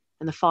woman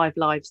and the 5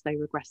 lives they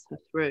regressed her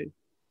through.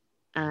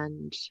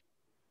 And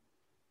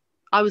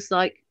I was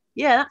like,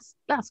 yeah,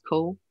 that's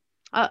cool.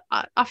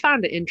 I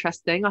found it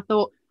interesting. I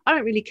thought, I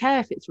don't really care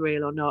if it's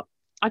real or not.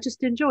 I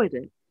just enjoyed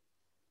it.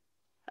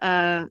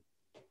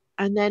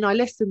 And then I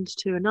listened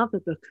to another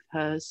book of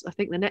hers. I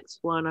think the next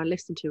one I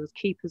listened to was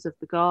Keepers of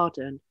the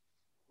Garden,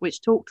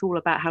 which talked all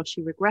about how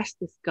she regressed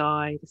this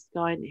guy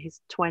in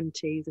his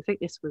 20s. I think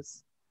this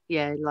was,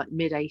 like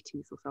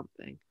mid-80s or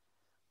something.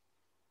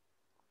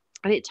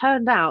 And it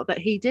turned out that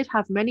he did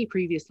have many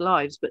previous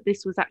lives, but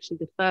this was actually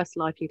the first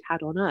life he'd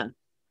had on Earth,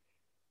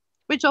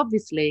 which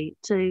obviously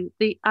to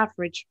the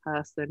average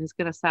person is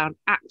going to sound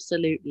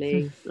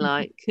absolutely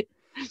like,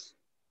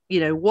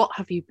 what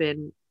have you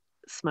been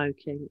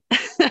smoking?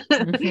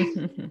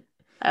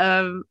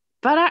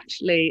 But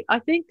actually, I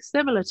think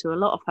similar to a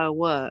lot of her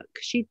work,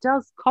 she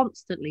does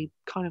constantly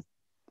kind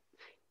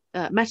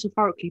of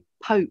metaphorically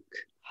poke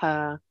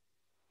her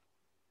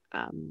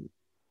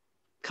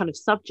kind of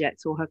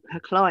subjects or her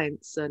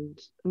clients, and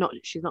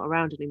she's not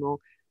around anymore,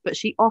 but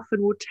she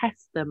often will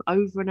test them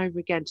over and over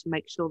again to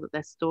make sure that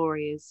their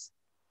story is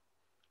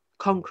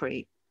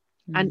concrete.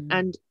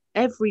 And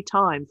every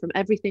time, from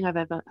everything I've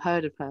ever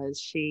heard of hers,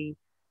 she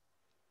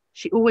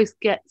always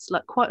gets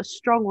like quite a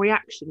strong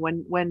reaction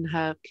when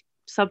her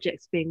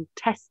subject's being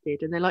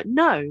tested, and they're like,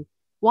 no,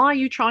 why are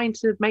you trying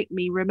to make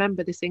me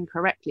remember this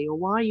incorrectly, or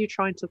why are you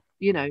trying to,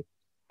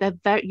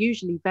 they're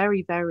usually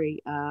very,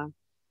 very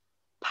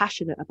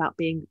passionate about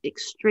being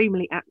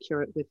extremely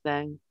accurate with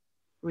their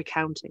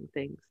recounting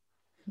things.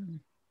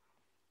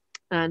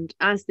 And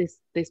as this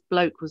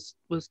bloke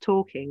was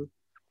talking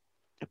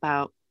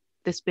about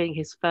this being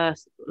his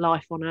first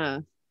life on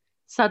Earth,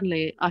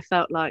 suddenly I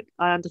felt like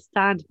I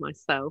understand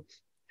myself,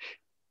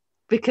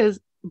 because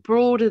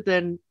broader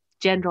than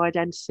gender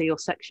identity or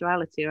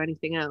sexuality or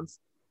anything else,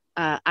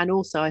 and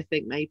also I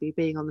think maybe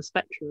being on the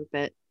spectrum a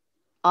bit,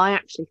 I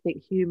actually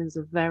think humans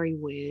are very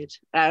weird,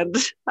 and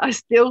I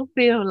still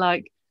feel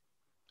like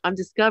I'm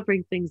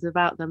discovering things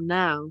about them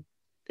now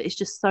that it's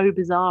just so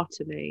bizarre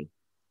to me.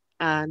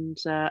 And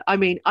I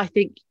mean, I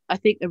think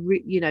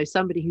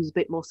somebody who's a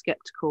bit more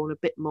skeptical and a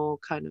bit more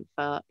kind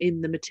of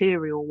in the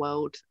material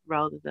world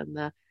rather than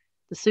the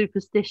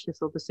superstitious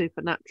or the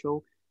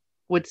supernatural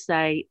would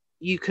say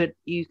you could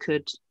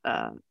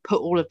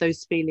put all of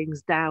those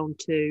feelings down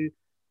to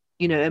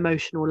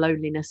emotional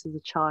loneliness as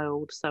a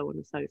child, so on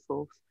and so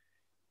forth,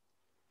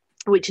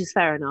 which is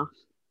fair enough.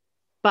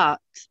 But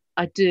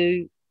I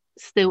do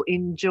still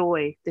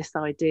enjoy this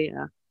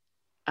idea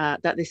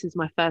that this is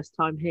my first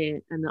time here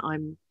and that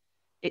I'm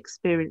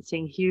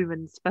experiencing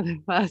humans for the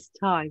first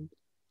time,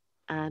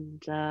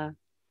 and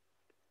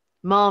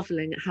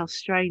marveling at how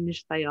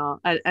strange they are,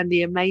 and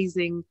the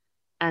amazing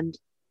and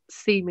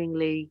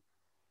seemingly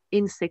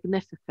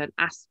insignificant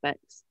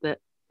aspects that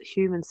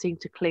humans seem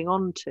to cling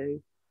on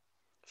to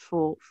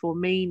for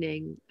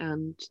meaning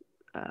and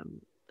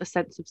a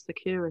sense of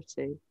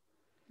security.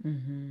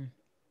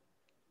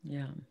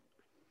 Yeah,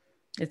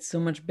 it's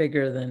so much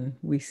bigger than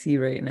we see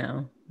right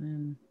now.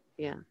 And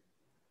yeah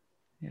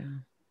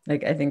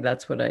like I think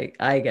that's what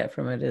I get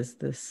from it, is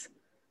this,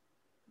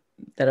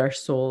 that our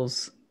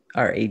souls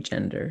are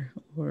agender,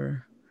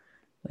 or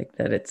like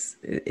that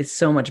it's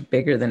so much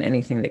bigger than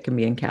anything that can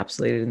be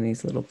encapsulated in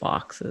these little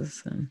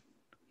boxes. And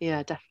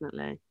yeah,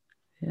 definitely.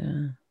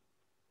 yeah.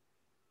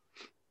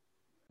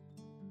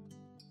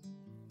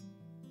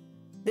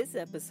 This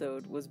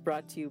episode was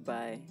brought to you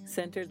by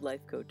Centered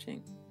Life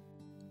Coaching.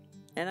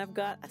 And I've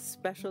got a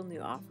special new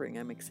offering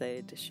I'm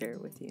excited to share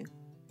with you.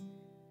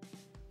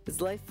 Does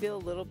life feel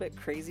a little bit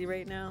crazy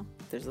right now?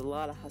 There's a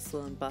lot of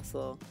hustle and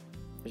bustle.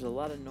 There's a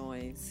lot of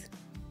noise.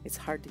 It's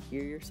hard to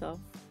hear yourself.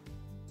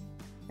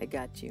 I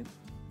got you.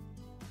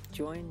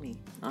 Join me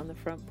on the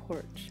front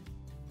porch,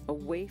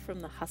 away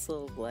from the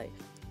hustle of life.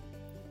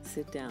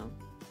 Sit down.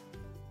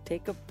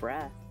 Take a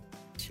breath.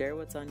 Share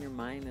what's on your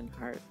mind and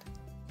heart.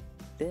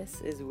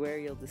 This is where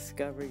you'll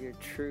discover your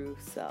true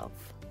self.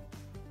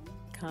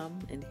 Come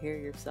and hear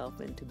yourself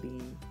into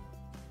being.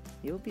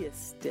 You'll be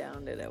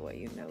astounded at what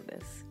you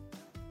notice.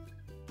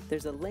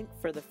 There's a link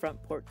for the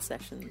front porch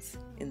sessions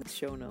in the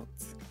show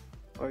notes,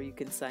 or you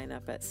can sign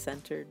up at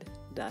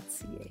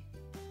centered.ca.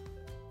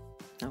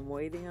 I'm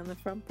waiting on the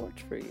front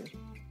porch for you.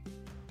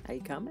 Are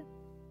you coming?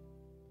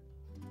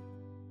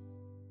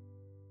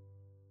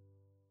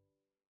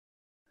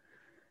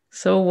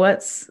 So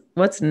what's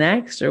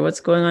next, or what's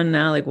going on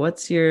now? Like,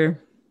 what's your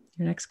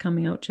next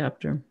coming out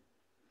chapter?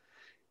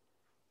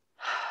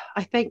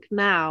 I think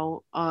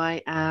now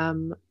I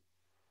am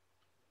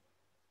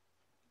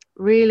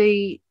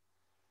really,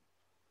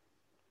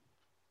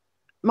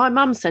 my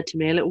mum said to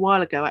me a little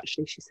while ago,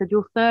 actually, she said,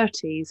 your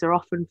 30s are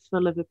often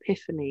full of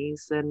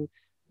epiphanies and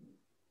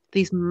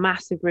these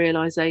massive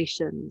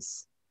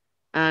realizations.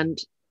 And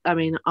I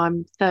mean,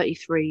 I'm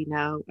 33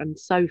 now, and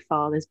so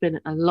far there's been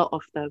a lot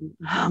of them.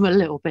 I'm a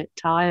little bit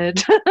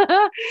tired,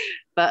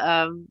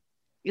 but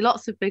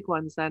lots of big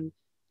ones. And,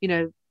 you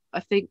know, I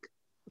think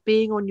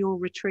being on your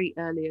retreat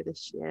earlier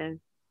this year,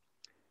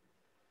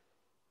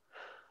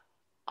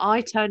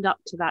 I turned up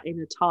to that in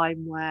a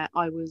time where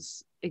I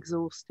was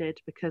exhausted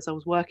because I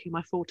was working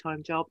my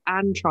full-time job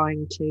and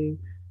trying to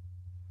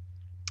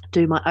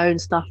do my own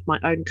stuff, my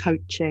own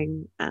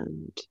coaching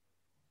and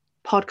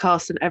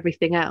podcasts and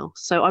everything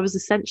else. So I was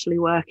essentially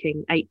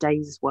working 8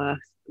 days worth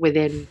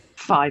within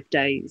 5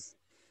 days.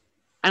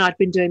 And I'd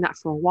been doing that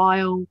for a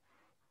while.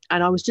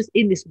 And I was just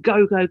in this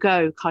go, go,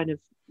 go kind of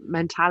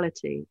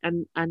mentality.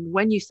 And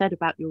when you said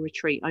about your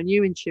retreat, I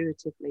knew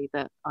intuitively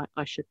that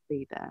I should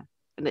be there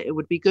and that it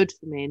would be good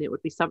for me and it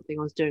would be something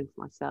I was doing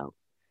for myself.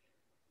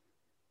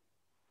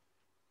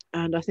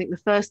 And I think the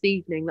first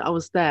evening that I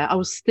was there, I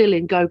was still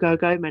in go, go,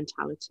 go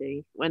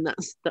mentality, when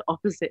that's the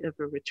opposite of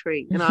a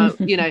retreat. And I,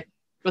 you know,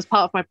 was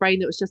part of my brain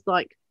that was just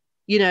like,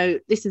 you know,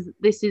 this is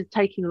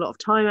taking a lot of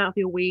time out of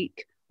your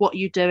week. What are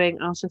you doing?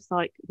 And I was just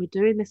like, we're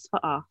doing this for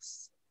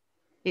us.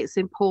 It's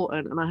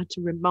important. And I had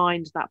to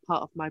remind that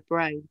part of my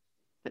brain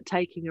that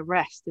taking a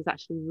rest is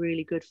actually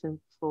really good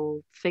for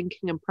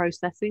thinking and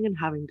processing and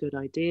having good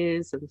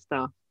ideas and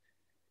stuff.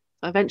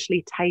 I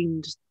eventually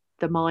tamed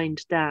the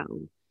mind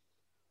down.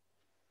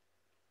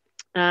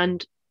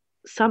 And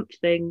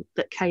something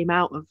that came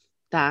out of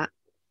that,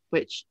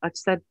 which I've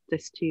said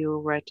this to you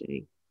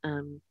already,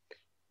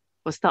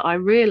 was that I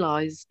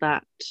realised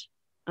that,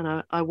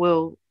 and I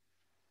will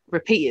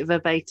repeat it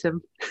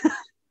verbatim,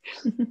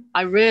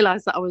 I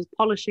realised that I was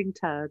polishing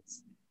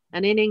turds.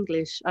 And in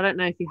English, I don't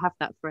know if you have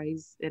that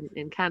phrase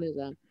in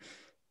Canada,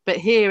 but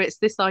here it's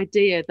this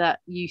idea that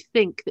you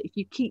think that if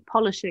you keep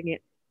polishing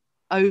it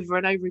over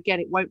and over again,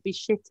 it won't be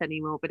shit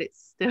anymore, but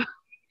it's still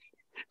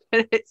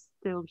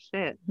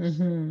shit.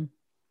 Mm-hmm.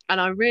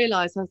 And I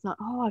realised, I was like,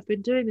 oh, I've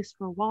been doing this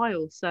for a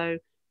while. So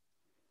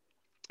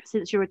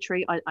since your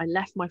retreat, I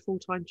left my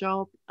full-time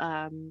job.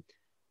 I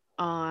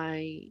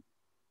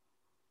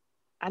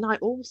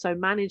also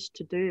managed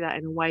to do that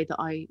in a way that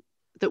I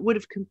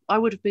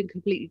would have been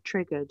completely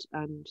triggered.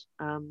 And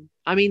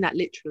I mean that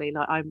literally.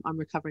 Like I'm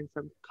recovering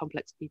from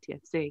complex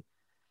PTSD.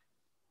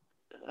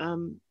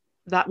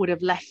 That would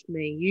have left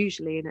me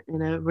usually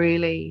in a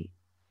really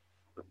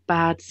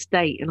bad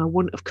state, and I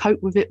wouldn't have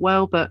coped with it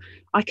well. But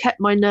I kept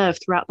my nerve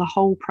throughout the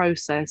whole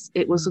process.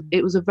 It was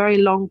a very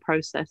long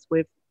process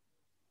with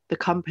the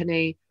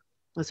company.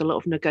 There's a lot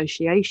of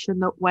negotiation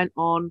that went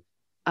on.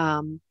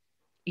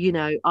 You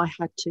know, I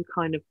had to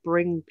kind of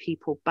bring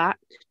people back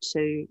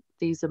to,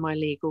 these are my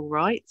legal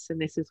rights and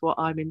this is what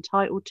I'm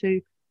entitled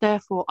to,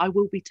 therefore I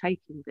will be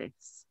taking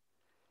this.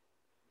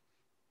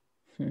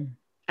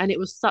 And it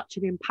was such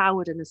an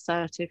empowered and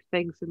assertive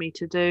thing for me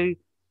to do.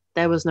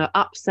 There was no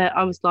upset.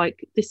 I was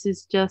like, this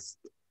is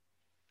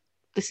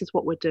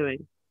what we're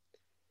doing.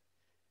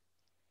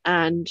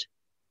 And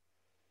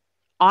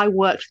I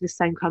worked for the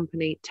same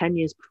company 10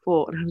 years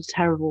before and had a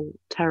terrible,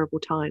 terrible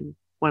time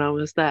when I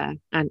was there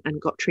and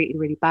got treated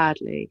really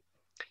badly.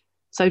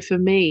 So for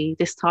me,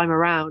 this time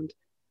around,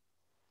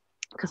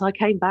 because I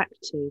came back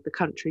to the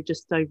country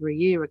just over a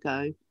year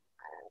ago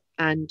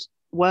and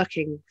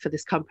working for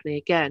this company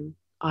again,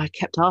 I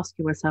kept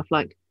asking myself,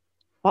 like,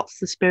 what's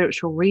the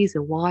spiritual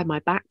reason? Why am I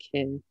back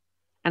here?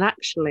 And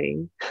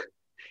actually,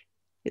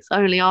 it's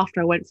only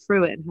after I went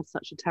through it and had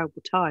such a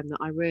terrible time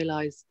that I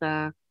realised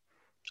I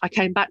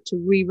came back to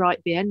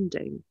rewrite the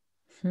ending.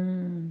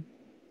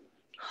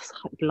 I was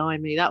like,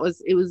 blimey, it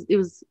was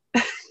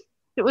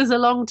it was a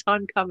long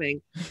time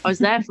coming. I was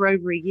there for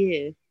over a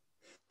year.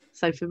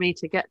 So for me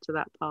to get to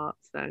that part.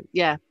 So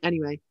yeah,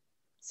 anyway.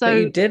 So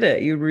but you did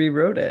it. You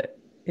rewrote it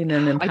in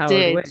an empowered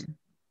way.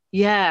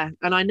 Yeah,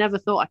 and I never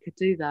thought I could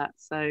do that.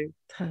 So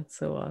That's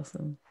so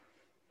awesome.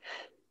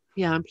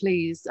 yeah, I'm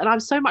pleased. And I'm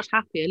so much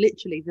happier.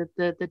 Literally,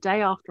 the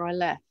day after I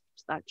left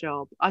that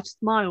job, I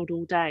smiled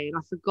all day, and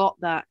I forgot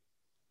that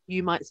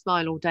you might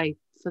smile all day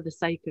for the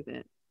sake of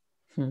it.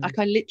 Hmm. Like,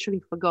 I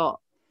literally forgot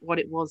what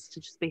it was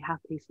to just be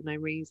happy for no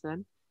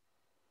reason.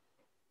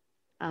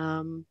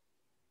 Um,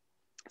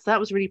 so that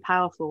was really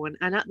powerful.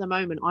 And at the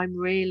moment, I'm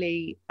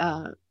really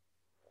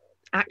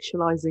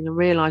actualizing and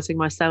realizing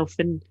myself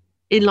in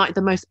like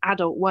the most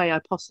adult way I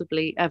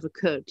possibly ever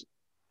could.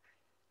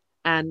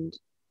 And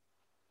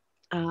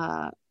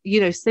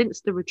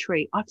since the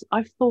retreat,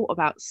 I've thought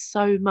about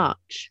so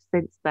much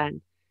since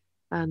then.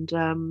 And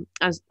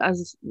as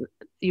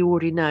you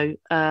already know,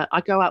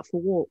 I go out for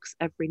walks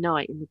every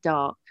night in the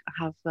dark. I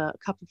have a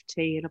cup of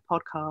tea and a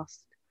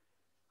podcast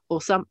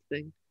or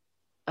something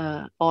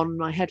on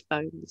my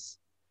headphones,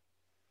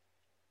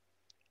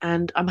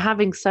 and I'm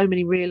having so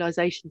many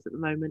realizations at the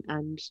moment.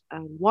 And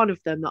one of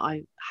them that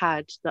I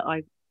had that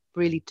I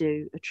really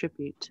do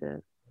attribute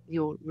to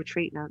your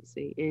retreat,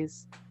 Nancy,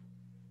 is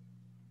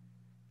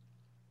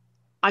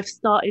I've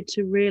started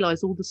to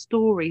realize all the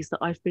stories that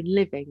I've been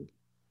living.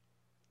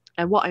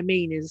 And what I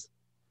mean is,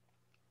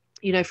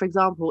 for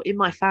example, in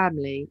my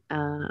family,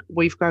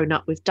 we've grown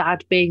up with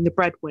dad being the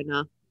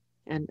breadwinner,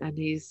 and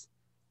he's,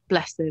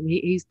 bless him,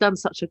 he's done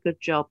such a good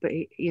job, but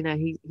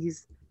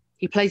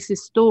he plays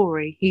his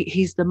story.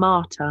 He's the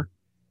martyr,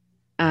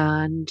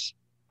 and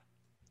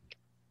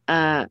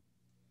uh,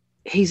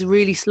 he's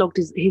really slogged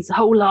his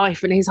whole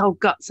life and his whole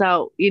guts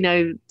out,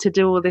 to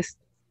do all this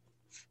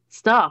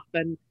stuff.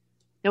 And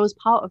there was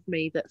part of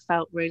me that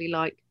felt really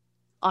like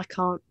I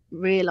can't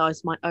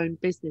realize my own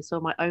business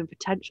or my own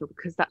potential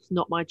because that's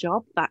not my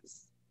job.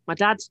 That's my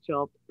dad's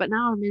job. But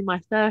now I'm in my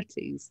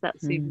 30s.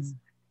 That seems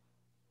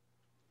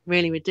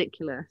really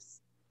ridiculous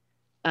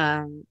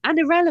and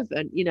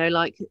irrelevant.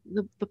 Like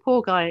the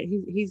poor guy,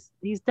 he's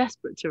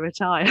desperate to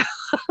retire.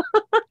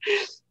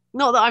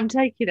 Not that I'm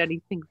taking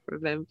anything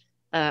from him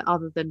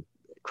other than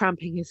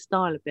cramping his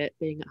style a bit,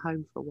 being at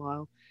home for a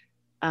while.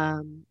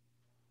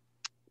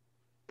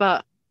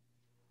 But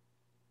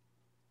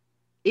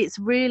it's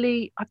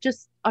really, I've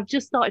just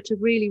started to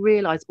really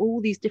realize all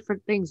these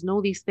different things and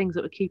all these things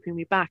that were keeping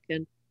me back.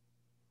 And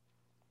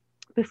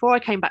before I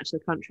came back to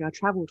the country, I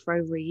traveled for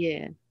over a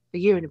year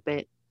and a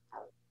bit.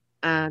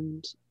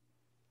 And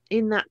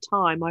in that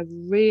time, I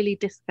really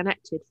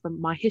disconnected from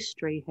my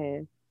history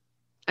here.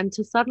 And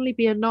to suddenly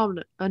be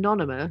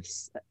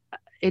anonymous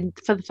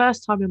for the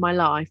first time in my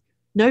life,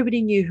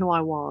 nobody knew who I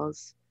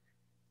was.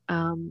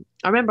 I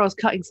remember I was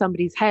cutting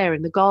somebody's hair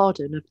in the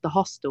garden of the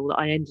hostel that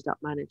I ended up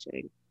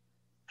managing.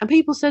 And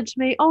people said to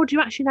me, "Oh, do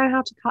you actually know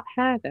how to cut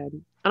hair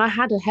then?" And I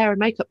had a hair and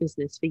makeup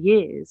business for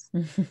years.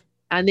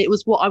 And it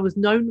was what I was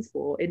known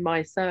for in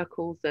my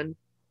circles. And,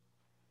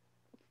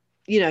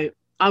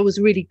 I was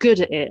really good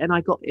at it. And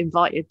I got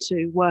invited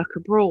to work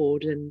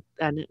abroad and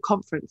at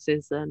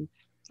conferences. And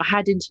I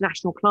had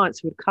international clients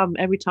who would come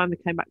every time they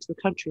came back to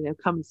the country. They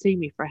would come and see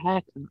me for a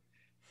haircut.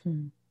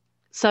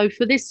 So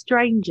for this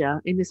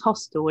stranger in this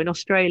hostel in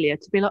Australia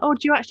to be like, "Oh,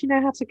 do you actually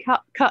know how to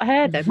cut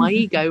hair then?" My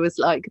ego was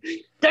like,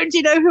 "Don't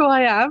you know who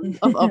I am?"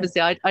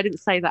 Obviously, I didn't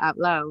say that out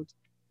loud.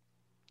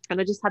 And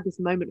I just had this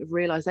moment of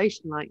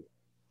realization, like,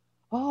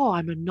 oh,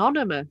 I'm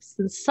anonymous.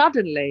 And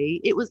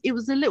suddenly it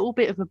was a little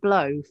bit of a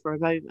blow for a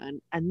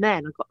moment. And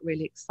then I got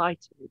really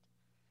excited.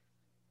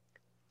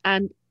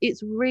 And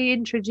it's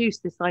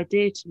reintroduced this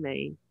idea to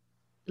me,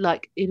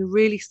 like in a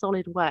really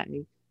solid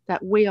way,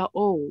 that we are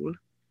all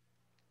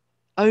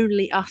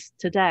only us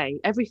today.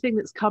 Everything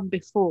that's come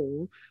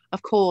before,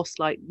 of course,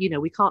 like,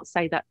 we can't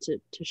say that to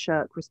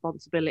shirk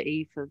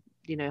responsibility for,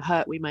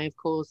 hurt we may have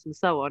caused and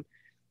so on.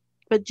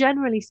 But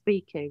generally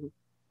speaking,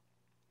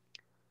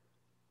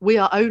 we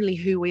are only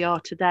who we are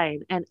today.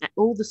 And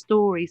all the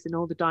stories and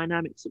all the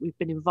dynamics that we've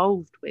been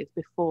involved with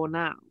before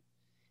now,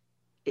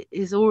 it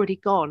is already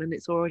gone and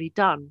it's already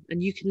done.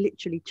 And you can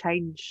literally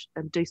change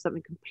and do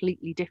something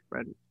completely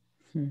different.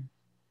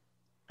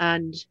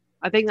 And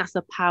I think that's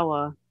the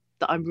power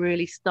that I'm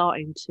really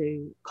starting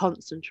to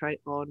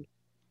concentrate on,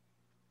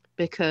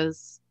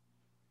 because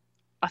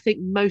I think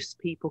most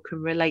people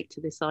can relate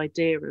to this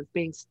idea of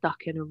being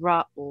stuck in a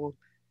rut or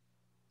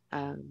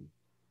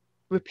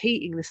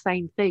repeating the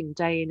same thing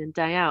day in and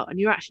day out, and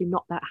you're actually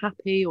not that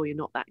happy or you're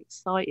not that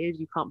excited,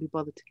 you can't be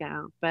bothered to get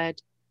out of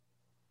bed.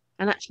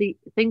 And actually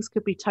things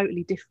could be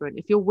totally different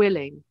if you're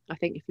willing. I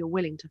think if you're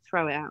willing to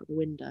throw it out the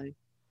window,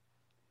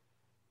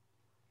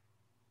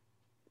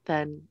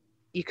 then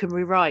you can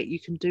rewrite, you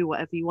can do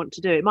whatever you want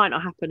to do. It might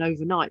not happen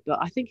overnight, but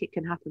I think it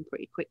can happen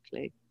pretty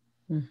quickly.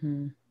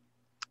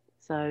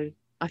 So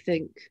I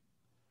think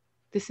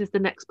this is the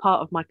next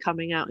part of my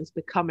coming out, is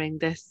becoming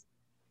this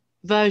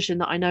version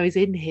that I know is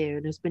in here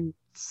and has been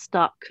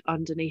stuck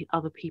underneath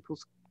other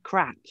people's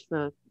crap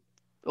for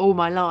all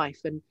my life,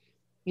 and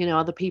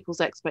other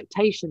people's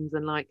expectations.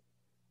 And like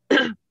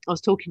I was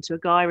talking to a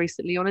guy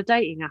recently on a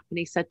dating app, and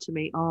he said to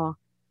me, "Oh,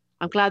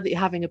 I'm glad that you're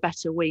having a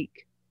better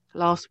week.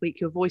 Last week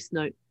your voice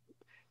note,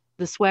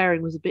 the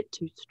swearing was a bit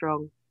too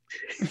strong."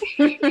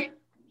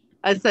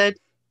 I said,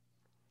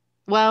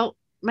 well,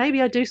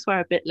 maybe I do swear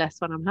a bit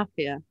less when I'm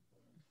happier,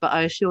 but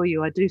I assure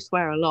you I do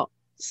swear a lot.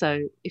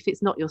 So if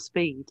it's not your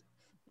speed,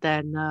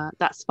 then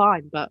that's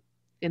fine. But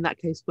in that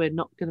case, we're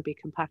not going to be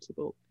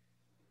compatible.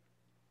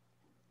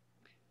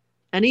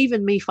 And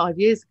even me 5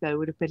 years ago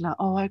would have been like,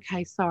 oh,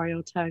 okay, sorry,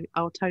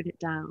 I'll tone it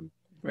down.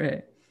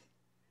 Right.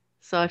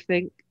 So I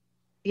think,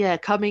 yeah,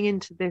 coming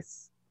into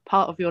this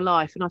part of your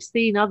life, and I've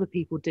seen other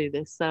people do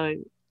this, so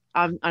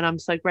I'm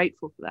so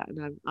grateful for that,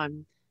 and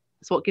I'm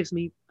it's what gives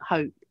me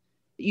hope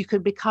that you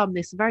can become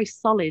this very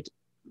solid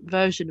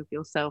version of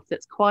yourself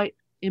that's quite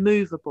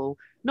immovable,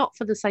 not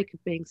for the sake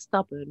of being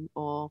stubborn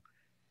or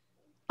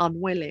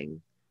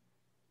unwilling,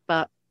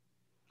 but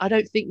I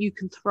don't think you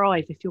can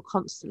thrive if you're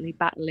constantly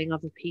battling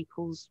other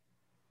people's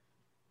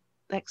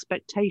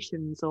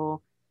expectations or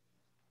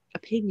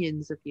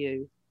opinions of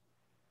you.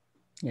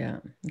 Yeah,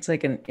 it's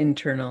like an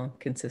internal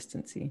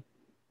consistency.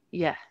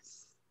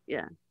 Yes,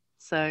 yeah.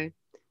 So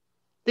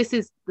this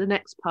is the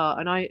next part,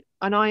 and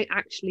I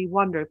actually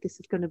wonder if this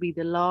is going to be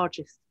the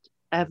largest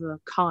ever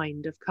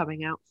kind of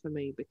coming out for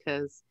me,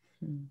 because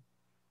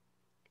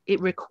it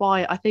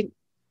requires, I think,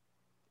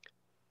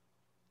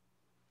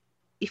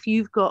 if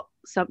you've got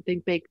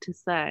something big to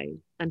say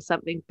and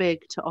something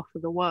big to offer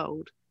the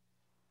world,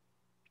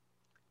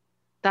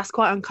 that's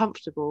quite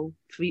uncomfortable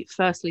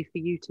firstly for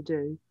you to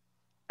do,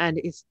 and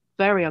it's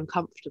very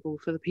uncomfortable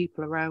for the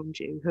people around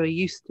you who are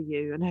used to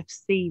you and have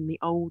seen the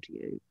old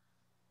you.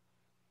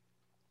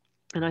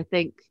 And I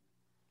think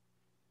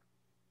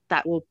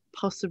that will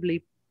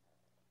possibly,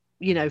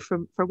 you know,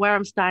 from where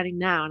I'm standing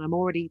now, and I'm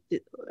already,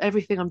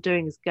 everything I'm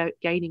doing is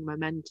gaining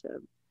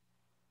momentum,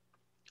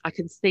 I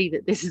can see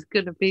that this is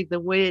going to be the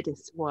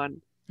weirdest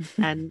one.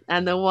 and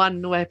the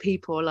one where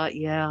people are like,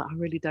 yeah, I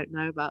really don't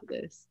know about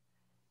this.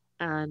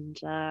 And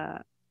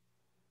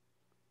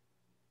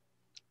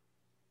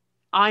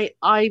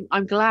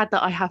I'm glad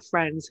that I have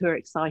friends who are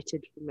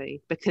excited for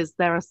me, because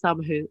there are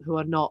some who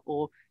are not,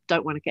 or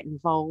don't want to get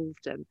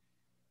involved. And,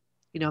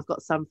 you know, I've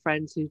got some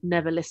friends who've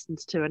never listened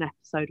to an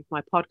episode of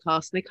my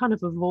podcast, and they kind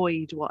of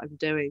avoid what I'm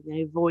doing.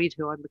 They avoid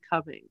who I'm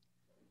becoming.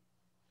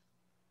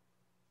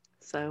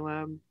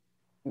 So,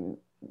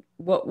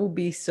 what will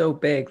be so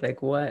big?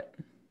 Like what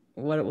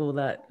will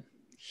that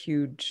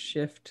huge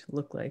shift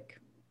look like?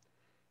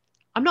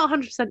 I'm not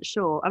 100%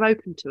 sure. I'm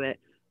open to it.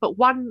 But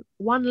one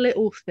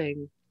little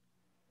thing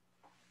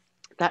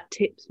that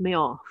tips me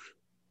off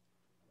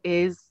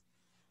is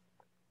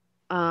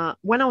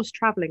when I was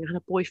traveling, I had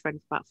a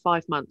boyfriend for about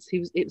 5 months.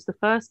 It was the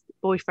first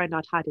boyfriend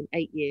I'd had in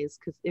 8 years,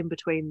 because in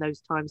between those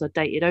times I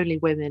dated only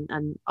women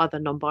and other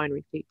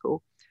non-binary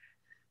people.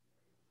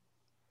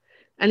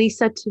 And he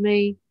said to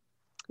me,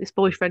 this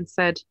boyfriend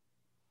said,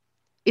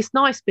 it's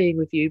nice being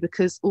with you,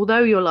 because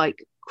although you're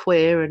like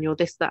queer and you're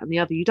this, that, and the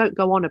other, you don't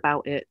go on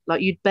about it.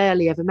 Like, you'd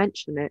barely ever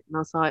mention it. And I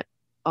was like,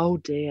 oh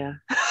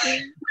dear.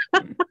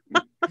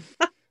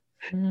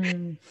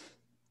 And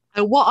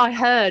what I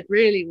heard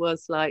really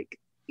was like,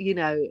 you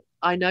know,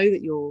 I know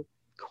that you're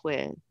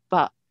queer,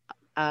 but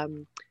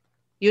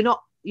you're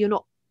not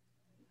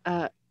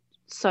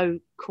so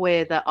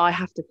queer that I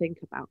have to think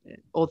about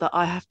it, or that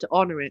I have to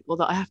honor it, or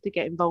that I have to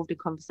get involved in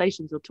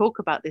conversations or talk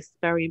about this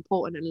very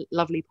important and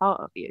lovely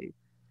part of you.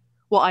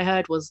 What I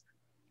heard was,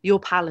 you're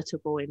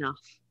palatable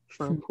enough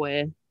for a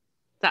queer.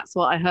 That's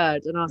what I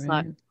heard. And I was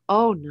like,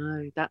 oh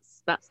no,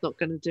 that's not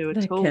going to do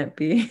at all. That can't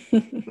be.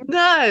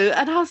 No.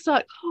 And I was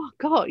like, oh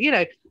God, you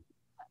know,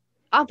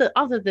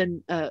 other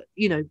than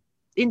you know,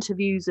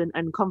 interviews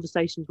and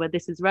conversations where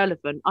this is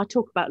relevant, I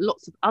talk about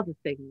lots of other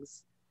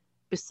things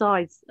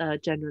besides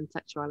gender and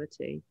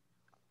sexuality.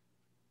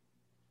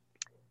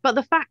 But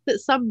the fact that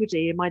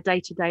somebody in my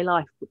day-to-day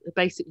life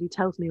basically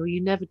tells me, well,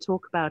 you never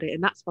talk about it,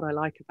 and that's what I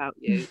like about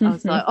you, I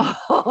was like,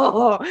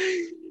 oh,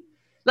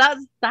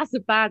 that's a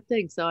bad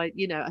thing. So I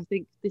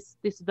think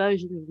this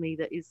version of me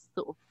that is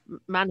sort of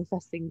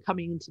manifesting,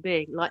 coming into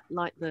being, like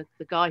the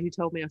guy who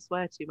told me I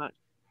swear too much,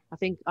 I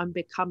think I'm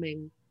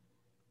becoming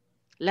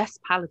less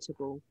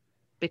palatable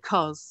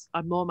because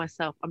I'm more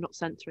myself. I'm not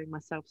censoring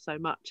myself so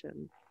much.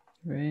 And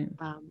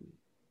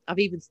I've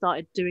even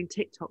started doing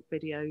TikTok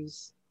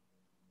videos,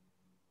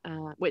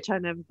 which I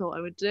never thought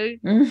I would do.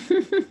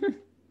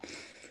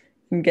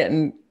 I'm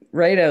getting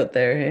right out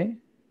there, hey?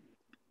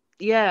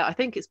 Yeah, I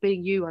think it's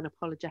being you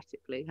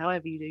unapologetically,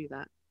 however you do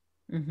that.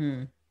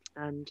 Mm-hmm.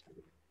 And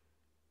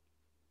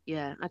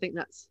yeah, I think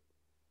that's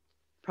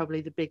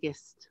probably the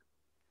biggest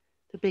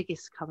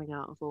coming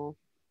out of all,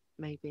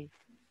 maybe.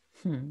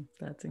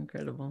 That's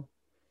incredible.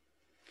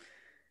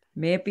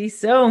 May it be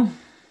so.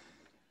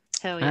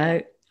 Hell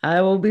yeah.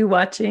 I will be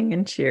watching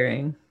and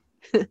cheering.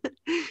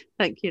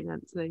 Thank you,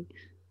 Nancy.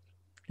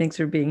 Thanks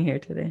for being here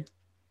today.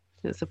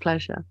 It's a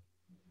pleasure.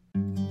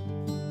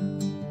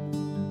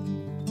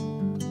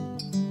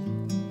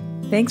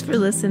 Thanks for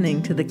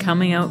listening to the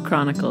Coming Out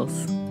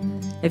Chronicles.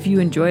 If you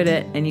enjoyed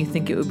it and you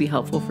think it would be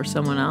helpful for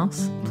someone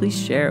else, please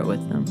share it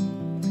with them.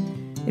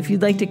 If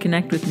you'd like to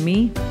connect with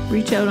me,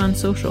 reach out on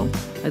social.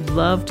 I'd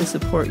love to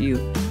support you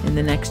in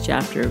the next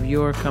chapter of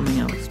your coming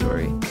out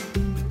story.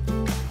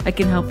 I I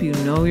can help you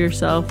know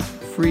yourself,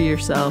 free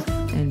yourself,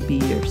 and be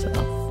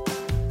yourself.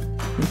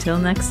 Until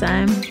next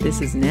time, this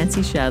is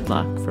Nancy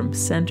Shadlock from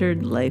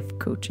Centered Life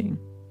Coaching.